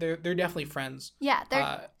other. They're definitely friends.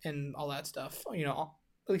 Yeah, and all that stuff.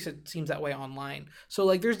 At least it seems that way online. So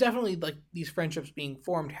like, there's definitely like these friendships being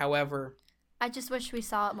formed. However, I just wish we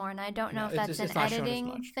saw it more, and I don't know if that's an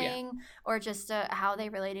editing thing or just how they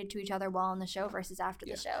related to each other while on the show versus after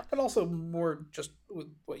the show. But also more just with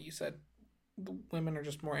what you said, the women are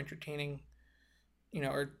just more entertaining,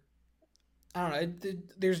 or I don't know.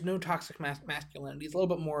 There's no toxic masculinity. It's a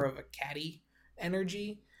little bit more of a catty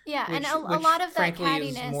energy. Yeah, and a lot of that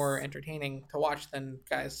cattiness is more entertaining to watch than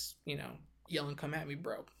guys, yelling, "Come at me,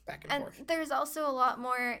 bro," back and forth. There's also a lot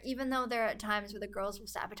more, even though there are times where the girls will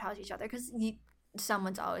sabotage each other, because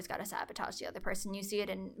someone's always got to sabotage the other person. You see it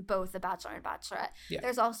in both The Bachelor and Bachelorette. Yeah.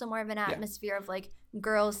 There's also more of an atmosphere of like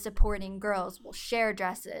girls supporting girls. We'll share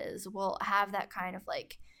dresses. We'll have that kind of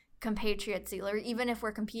like compatriotsy, or even if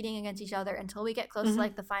we're competing against each other until we get close to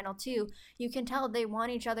like the final two, you can tell they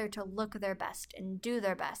want each other to look their best and do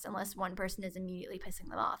their best unless one person is immediately pissing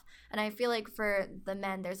them off. And I feel like for the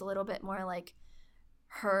men, there's a little bit more like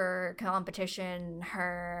her competition,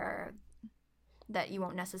 her that you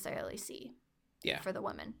won't necessarily see for the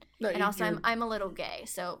women. No, and also I'm a little gay,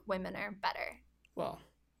 so women are better. Well,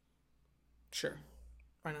 sure.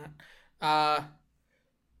 Why not?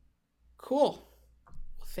 Cool.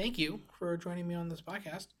 Thank you for joining me on this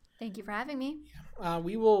podcast. Thank you for having me. Yeah.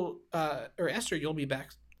 We will, or Esther, you'll be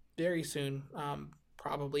back very soon,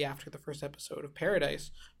 probably after the first episode of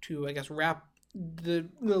Paradise, to, I guess, wrap the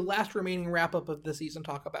last remaining wrap-up of the season,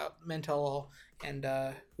 talk about Men Tell All and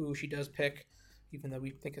who she does pick, even though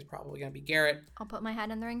we think it's probably going to be Garrett. I'll put my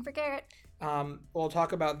hat in the ring for Garrett. We'll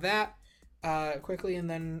talk about that quickly and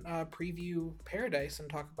then preview Paradise and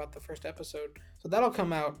talk about the first episode. So that'll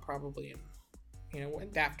come out probably in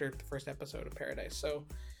after the first episode of Paradise. So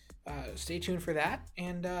stay tuned for that.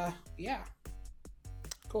 And yeah.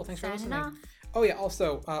 Cool. Thanks for listening. Off. Oh, yeah.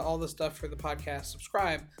 Also, all the stuff for the podcast,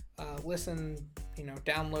 subscribe, listen,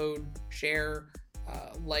 download, share,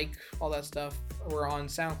 like, all that stuff. We're on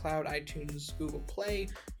SoundCloud, iTunes, Google Play.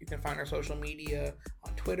 You can find our social media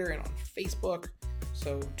on Twitter and on Facebook.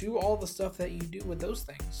 So do all the stuff that you do with those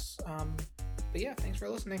things. But yeah, thanks for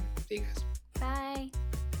listening. See you guys. Bye.